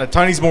 No,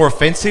 Tony's more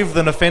offensive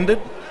than offended.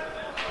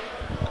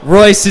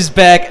 Royce is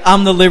back.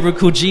 I'm the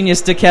lyrical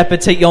genius.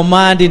 Decapitate your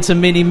mind into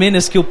many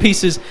minuscule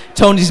pieces.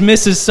 Tony's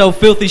missus so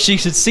filthy she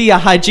should see a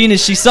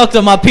hygienist. She sucked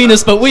on my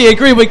penis, but we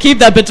agree we keep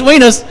that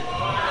between us.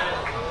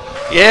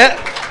 Yeah.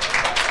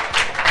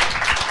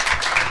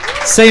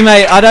 See,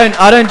 mate, I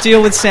don't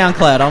deal with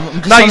SoundCloud.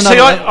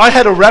 I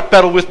had a rap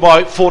battle with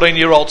my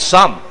 14-year-old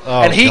son,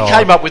 and he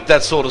came up with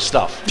that sort of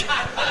stuff.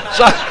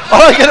 So I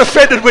don't get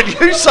offended when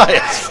you say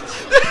it.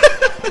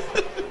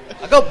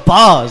 I got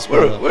bars.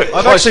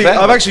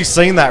 I've actually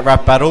seen that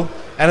rap battle,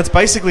 and it's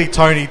basically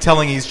Tony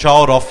telling his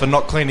child off for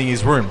not cleaning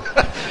his room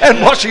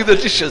and washing the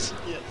dishes,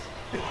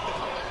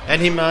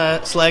 and him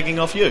slagging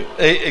off you.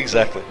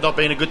 Exactly, not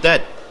being a good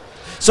dad.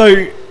 So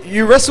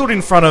you wrestled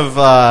in front of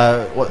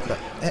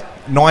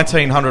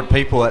 1,900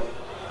 people at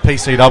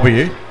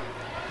PCW.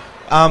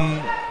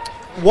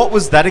 What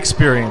was that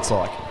experience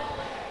like?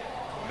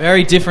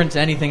 Very different to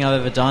anything I've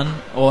ever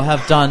done or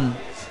have done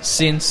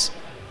since.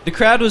 The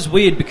crowd was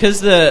weird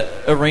because the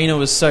arena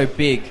was so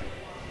big.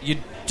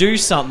 You'd do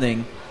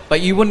something,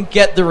 but you wouldn't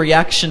get the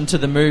reaction to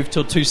the move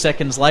till 2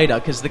 seconds later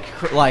because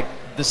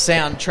the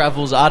sound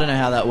travels. I don't know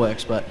how that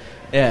works, but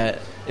yeah,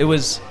 it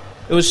was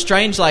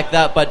strange like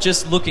that. But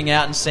just looking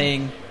out and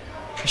seeing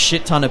a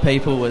shit ton of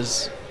people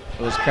was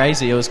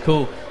crazy. It was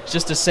cool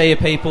just to see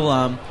people.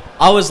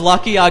 I was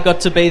lucky. I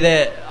got to be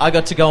there. I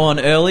got to go on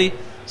early,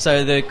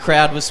 so the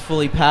crowd was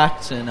fully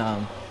packed, and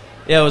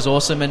it was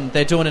awesome. And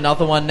they're doing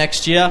another one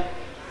next year.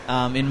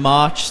 In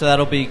March, so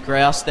that'll be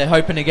grouse. They're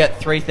hoping to get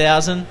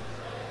 3,000.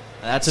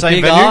 That's a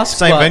big ask.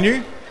 Same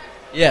venue?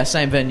 Yeah,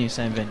 same venue.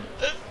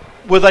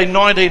 Were they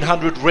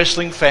 1,900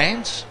 wrestling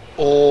fans,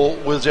 or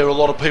was there a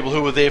lot of people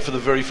who were there for the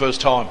very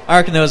first time? I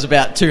reckon there was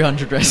about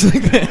 200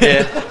 wrestling fans.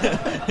 Yeah.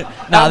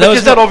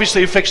 Because that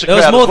obviously affects the crowd.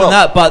 There was more than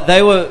that, but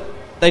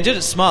they did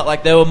it smart.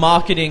 Like they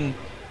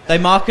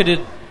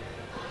marketed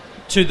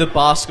to the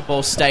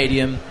basketball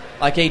stadium.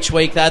 Like each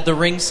week, they had the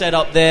ring set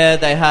up there.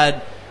 They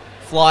had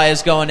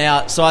flyers going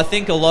out, so I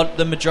think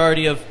the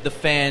majority of the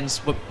fans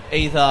were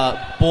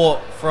either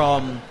bought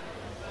from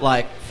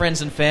like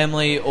friends and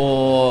family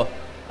or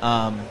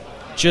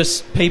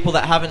just people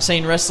that haven't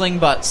seen wrestling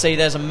but see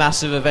there's a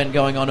massive event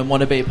going on and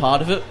want to be a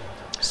part of it.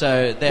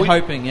 So they're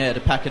hoping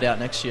to pack it out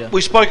next year. We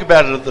spoke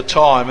about it at the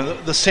time,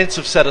 and the sense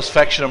of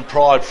satisfaction and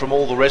pride from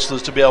all the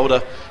wrestlers to be able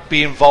to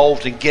be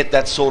involved and get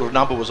that sort of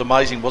number was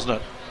amazing,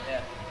 wasn't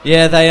it?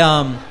 Yeah, they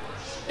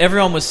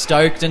everyone was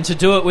stoked, and to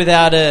do it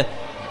without a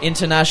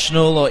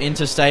international or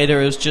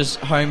interstater, it was just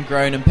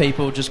homegrown and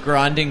people just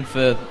grinding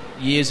for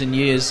years and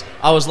years.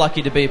 I was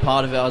lucky to be a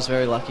part of it. I was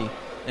very lucky.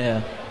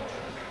 Yeah.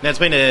 Now it's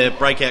been a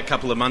breakout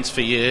couple of months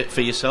for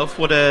yourself.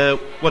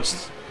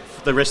 What's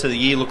the rest of the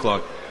year look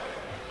like?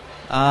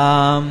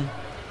 Got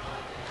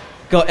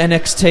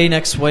NXT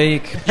next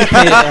week,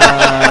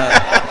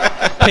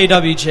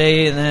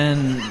 PWG, and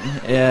then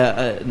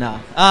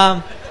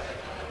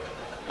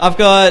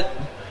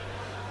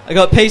I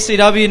got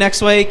PCW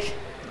next week.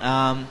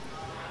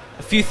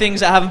 A few things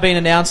that haven't been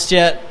announced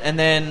yet, and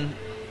then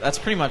that's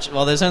pretty much.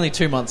 Well, there's only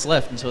 2 months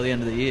left until the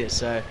end of the year,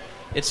 so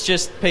it's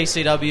just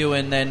PCW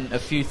and then a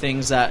few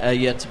things that are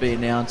yet to be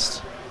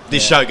announced.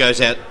 This show goes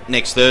out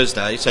next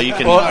Thursday, so you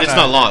can. It's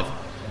not live.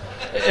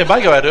 It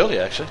may go out early,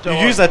 actually.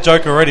 You used that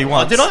joke already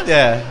once. Did I?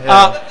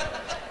 Yeah.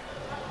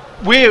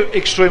 We're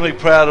extremely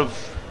proud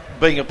of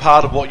being a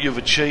part of what you've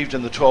achieved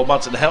in the 12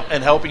 months and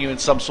helping you in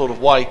some sort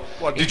of way.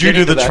 Did you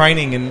do the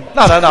training?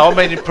 No. I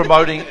mean in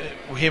promoting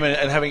him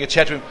and having a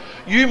chat to him.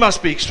 You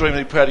must be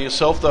extremely proud of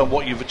yourself, though, and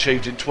what you've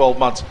achieved in 12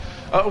 months.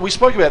 We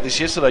spoke about this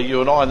yesterday,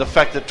 you and I, and the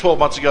fact that 12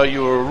 months ago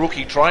you were a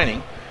rookie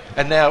training,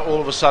 and now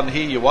all of a sudden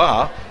here you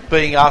are,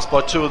 being asked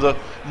by two of the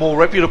more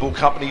reputable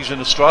companies in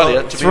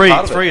Australia to be a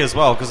part of it. Three as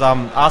well, because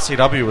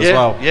RCW as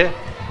well.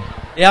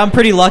 Yeah, I'm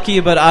pretty lucky,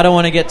 but I don't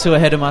want to get too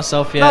ahead of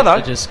myself yet. No.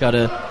 I just got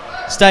to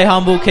stay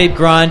humble, keep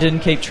grinding,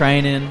 keep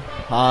training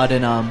hard,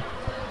 and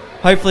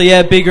hopefully,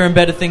 bigger and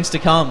better things to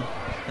come.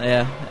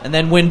 Yeah, and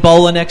then win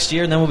bowler next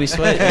year, and then we'll be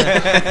sweet.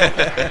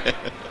 I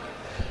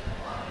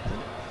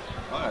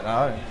don't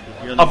know.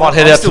 I might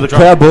head out to the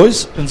crowd,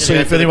 boys, and see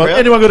if anyone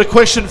got a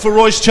question for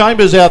Royce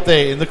Chambers out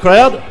there in the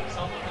crowd.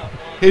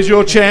 Here's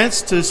your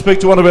chance to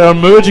speak to one of our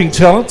emerging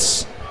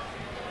talents.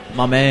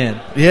 My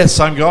man. Yeah,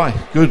 same guy.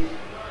 Good.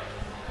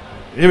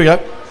 Here we go.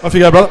 Off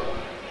you go, brother.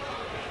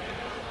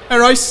 Hi,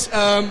 Royce.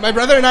 My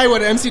brother and I were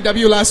at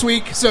MCW last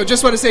week, so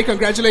just want to say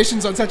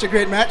congratulations on such a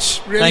great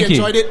match. Really Thank you.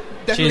 enjoyed it.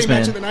 Definitely Cheers, match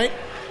man. of the night.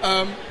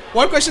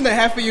 One question that I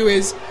have for you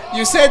is,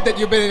 you said that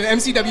you've been an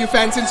MCW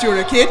fan since you were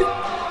a kid.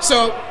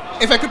 So,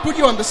 if I could put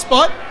you on the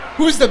spot,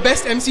 who's the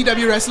best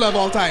MCW wrestler of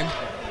all time?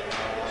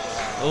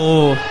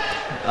 Oh,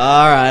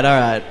 all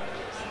right.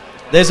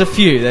 There's a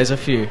few.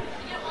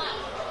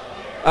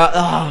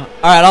 All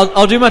right,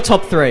 I'll do my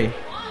top 3.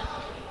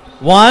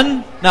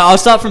 1. No, I'll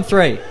start from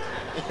 3.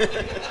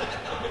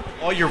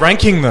 Oh, you're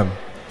ranking them.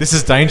 This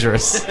is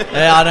dangerous.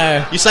 Yeah, I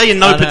know. You say in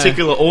no I know.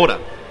 particular order.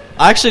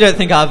 I actually don't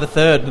think I have a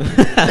third.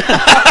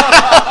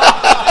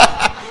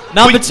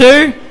 Number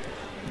 2,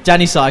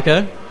 Danny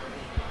Psycho.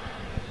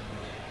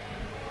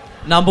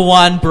 Number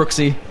 1,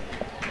 Brooksy.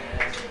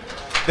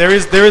 There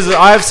is.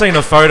 I have seen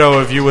a photo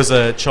of you as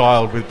a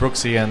child with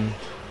Brooksy, and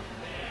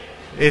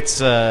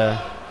it's I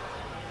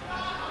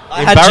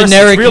had embarrassing.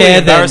 generic It's really hair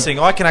then. embarrassing.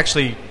 I can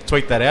actually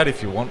tweet that out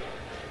if you want.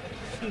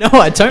 No,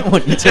 I don't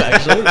want you to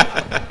actually.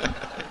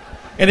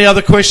 Any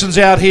other questions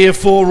out here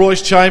for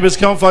Royce Chambers?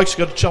 Come on, folks,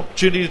 you've got an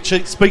opportunity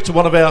to speak to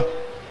one of our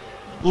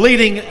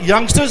leading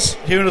youngsters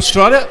here in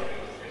Australia.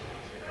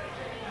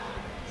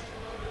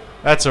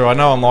 That's all right.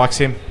 No one likes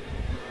him.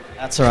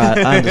 That's all right.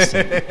 I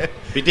understand.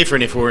 Be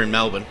different if we were in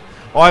Melbourne.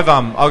 I've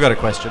got a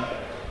question.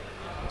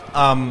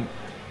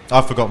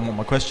 I've forgotten what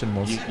my question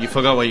was. You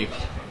forgot what you...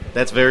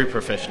 That's very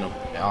professional.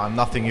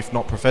 Nothing if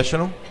not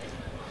professional.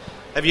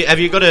 Have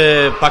you got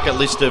a bucket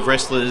list of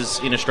wrestlers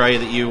in Australia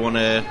that you want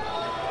to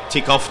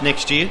tick off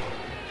next year?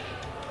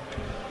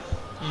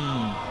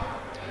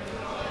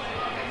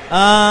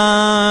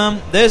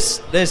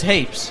 There's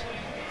heaps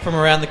from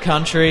around the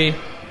country.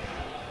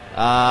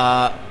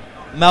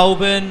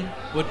 Melbourne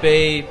would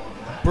be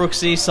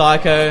Brooksy,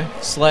 Psycho,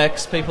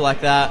 Slex, people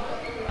like that.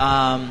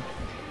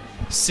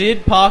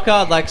 Sid Parker,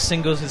 I'd like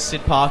singles with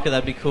Sid Parker,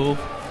 that'd be cool.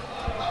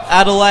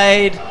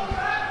 Adelaide,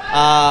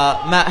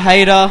 Matt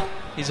Hayter,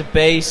 he's a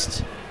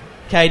beast.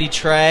 Katie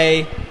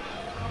Trey,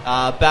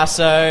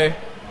 Basso.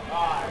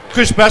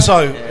 Chris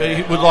Basso,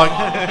 he would like...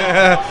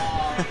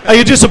 Are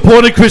you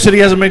disappointed, Chris, that he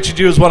hasn't mentioned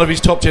you as one of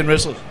his top 10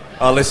 wrestlers?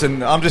 Oh,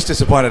 listen, I'm just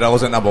disappointed I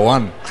wasn't number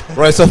 1.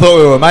 Royce, I thought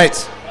we were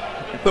mates.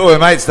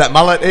 That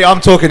mullet. Hey,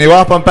 I'm talking you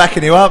up, I'm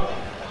backing you up.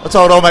 I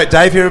told old mate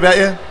Dave here about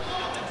you.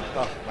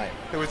 Oh, mate,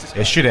 who was this guy?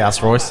 Yeah, shit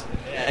house, Royce.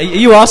 Are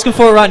you asking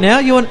for it right now?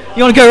 You want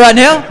to go right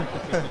now?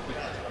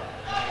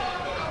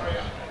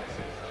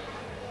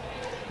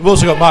 We've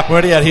also got Mark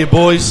Moretti out here,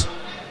 boys.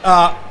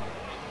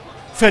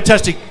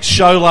 Fantastic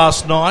show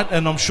last night,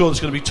 and I'm sure it's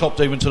going to be topped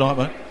even tonight,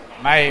 mate.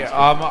 Mate,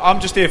 I'm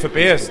just here for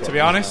beers, to be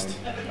honest.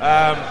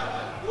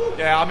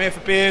 Yeah, I'm here for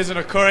beers and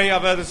a curry.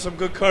 I've heard there's some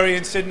good curry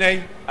in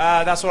Sydney.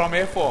 That's what I'm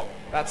here for.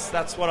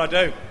 That's what I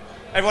do.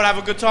 Everyone have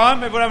a good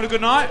time? Everyone having a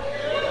good night?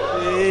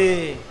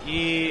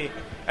 Yeah.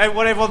 Hey,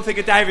 what everyone think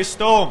of David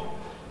Storm?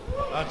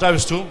 David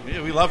Storm,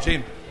 yeah, we loved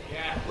him.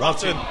 Yeah,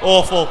 loved him.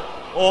 Awful,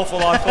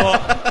 I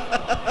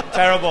thought.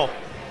 Terrible.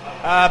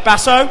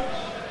 Basso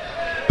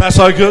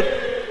good.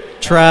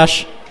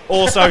 Trash.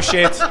 Also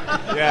shit.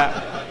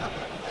 Yeah.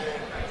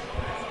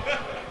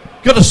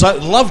 Got to say,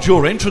 loved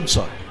your entrance,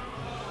 though.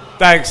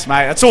 Thanks,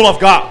 mate. That's all I've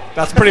got.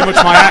 That's pretty much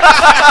my act.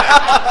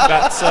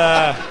 That's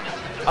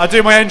I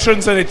do my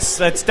entrance and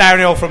it's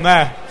downhill from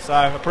there. So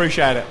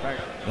appreciate it.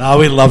 No,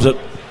 we loved it.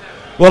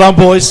 Well done,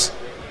 boys.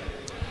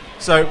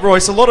 So,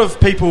 Royce, a lot of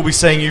people will be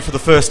seeing you for the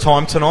first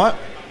time tonight.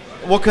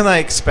 What can they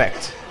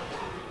expect?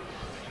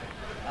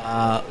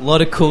 A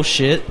lot of cool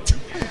shit.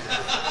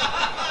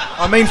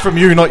 I mean from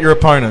you, not your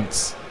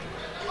opponents.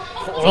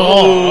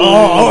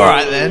 All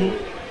right then.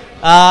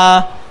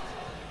 A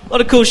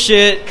lot of cool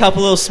shit,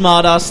 couple little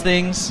smart ass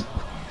things.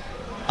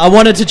 I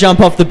wanted to jump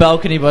off the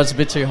balcony, but it's a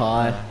bit too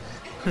high.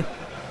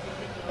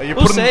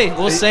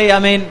 We'll see. I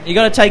mean, you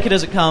got to take it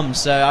as it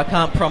comes, so I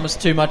can't promise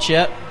too much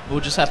yet. We'll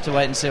just have to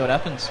wait and see what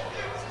happens.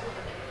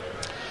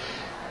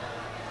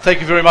 Thank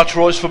you very much,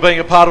 Royce, for being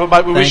a part of it,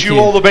 mate. We wish Thank you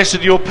all the best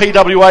in your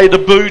PWA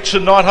debut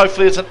tonight.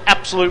 Hopefully it's an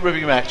absolute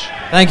ripping match.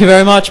 Thank you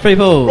very much,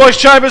 people. Royce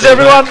Chambers,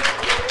 everyone.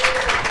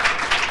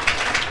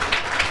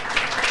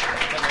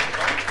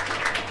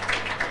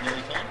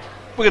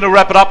 We're going to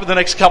wrap it up in the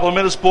next couple of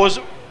minutes, boys.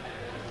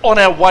 On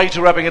our way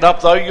to wrapping it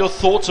up, though, your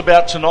thoughts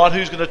about tonight?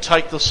 Who's going to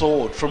take the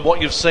sword from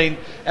what you've seen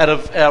out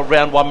of our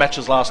round one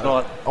matches last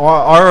night?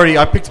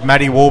 I picked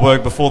Matty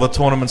Wahlberg before the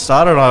tournament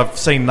started. I've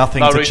seen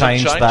nothing to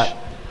change that.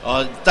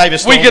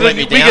 Davis Storm let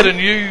me down. We get a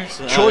new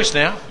choice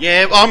now.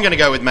 Yeah, I'm going to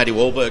go with Matty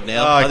Wahlberg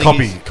now.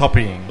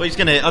 Copying. Well,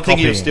 I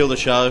think he'll steal the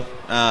show.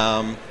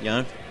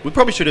 We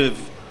probably should have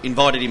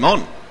invited him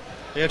on.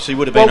 He actually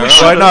would have been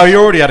alright. No, you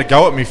already had a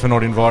go at me for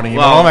not inviting him.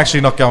 Well, I'm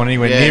actually not going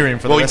anywhere near him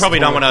for the rest of the Well, you probably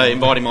don't want to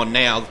invite him on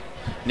now.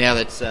 Now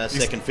that's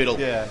second fiddle.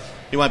 Yeah.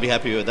 He won't be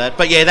happy with that.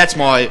 But yeah, that's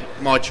my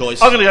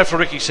choice. I'm going to go for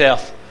Ricky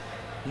South.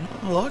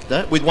 I like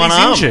that. With one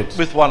arm. Injured.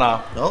 With one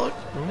arm. The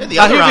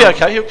he'll other be arm.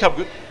 okay. He'll come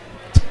good.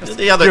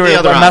 The other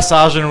arm.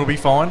 Massage and will be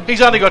fine.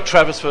 He's only got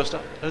Travis first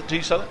up. Did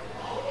you say that?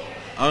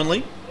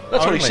 Only?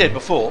 That's what he said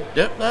before.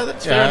 Yep, no,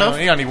 that's fair enough.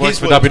 He only works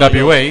His for words,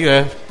 WWE.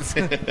 Yeah.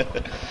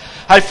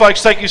 Hey,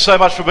 folks, thank you so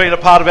much for being a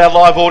part of our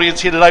live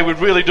audience here today. We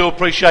really do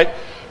appreciate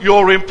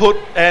your input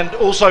and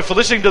also for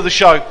listening to the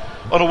show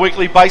on a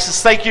weekly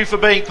basis. Thank you for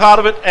being part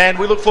of it, and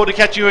we look forward to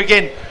catching you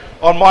again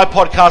on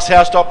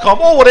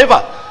mypodcasthouse.com or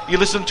whatever you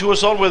listen to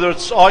us on, whether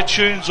it's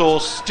iTunes or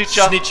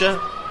Stitcher.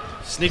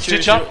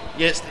 Stitcher.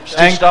 Yes,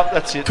 Stitched up,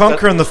 that's it.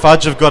 Conquer and the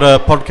Fudge have got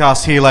a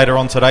podcast here later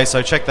on today,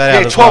 so check that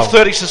out as well.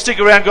 12:30, so stick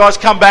around, guys.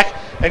 Come back,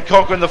 and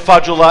Conquer and the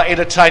Fudge will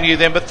entertain you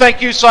then. But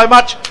thank you so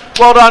much.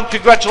 Well done.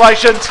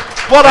 Congratulations.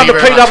 Well done to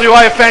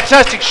PWA. A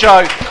fantastic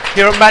show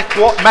here at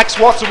Max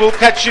Watts, and we'll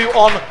catch you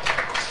on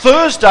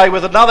Thursday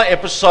with another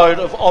episode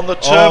of On the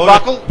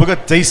Turnbuckle. We've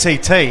got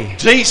DCT.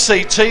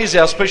 DCT is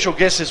our special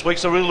guest this week,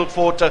 so really look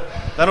forward to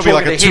That'll be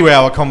like a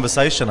 2-hour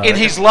conversation. I in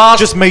reckon. his last,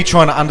 just me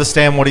trying to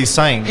understand what he's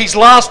saying. His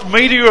last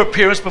media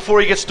appearance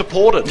before he gets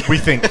deported. We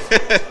think.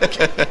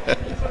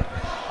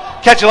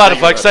 Catch you later,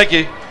 folks. Thank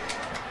you.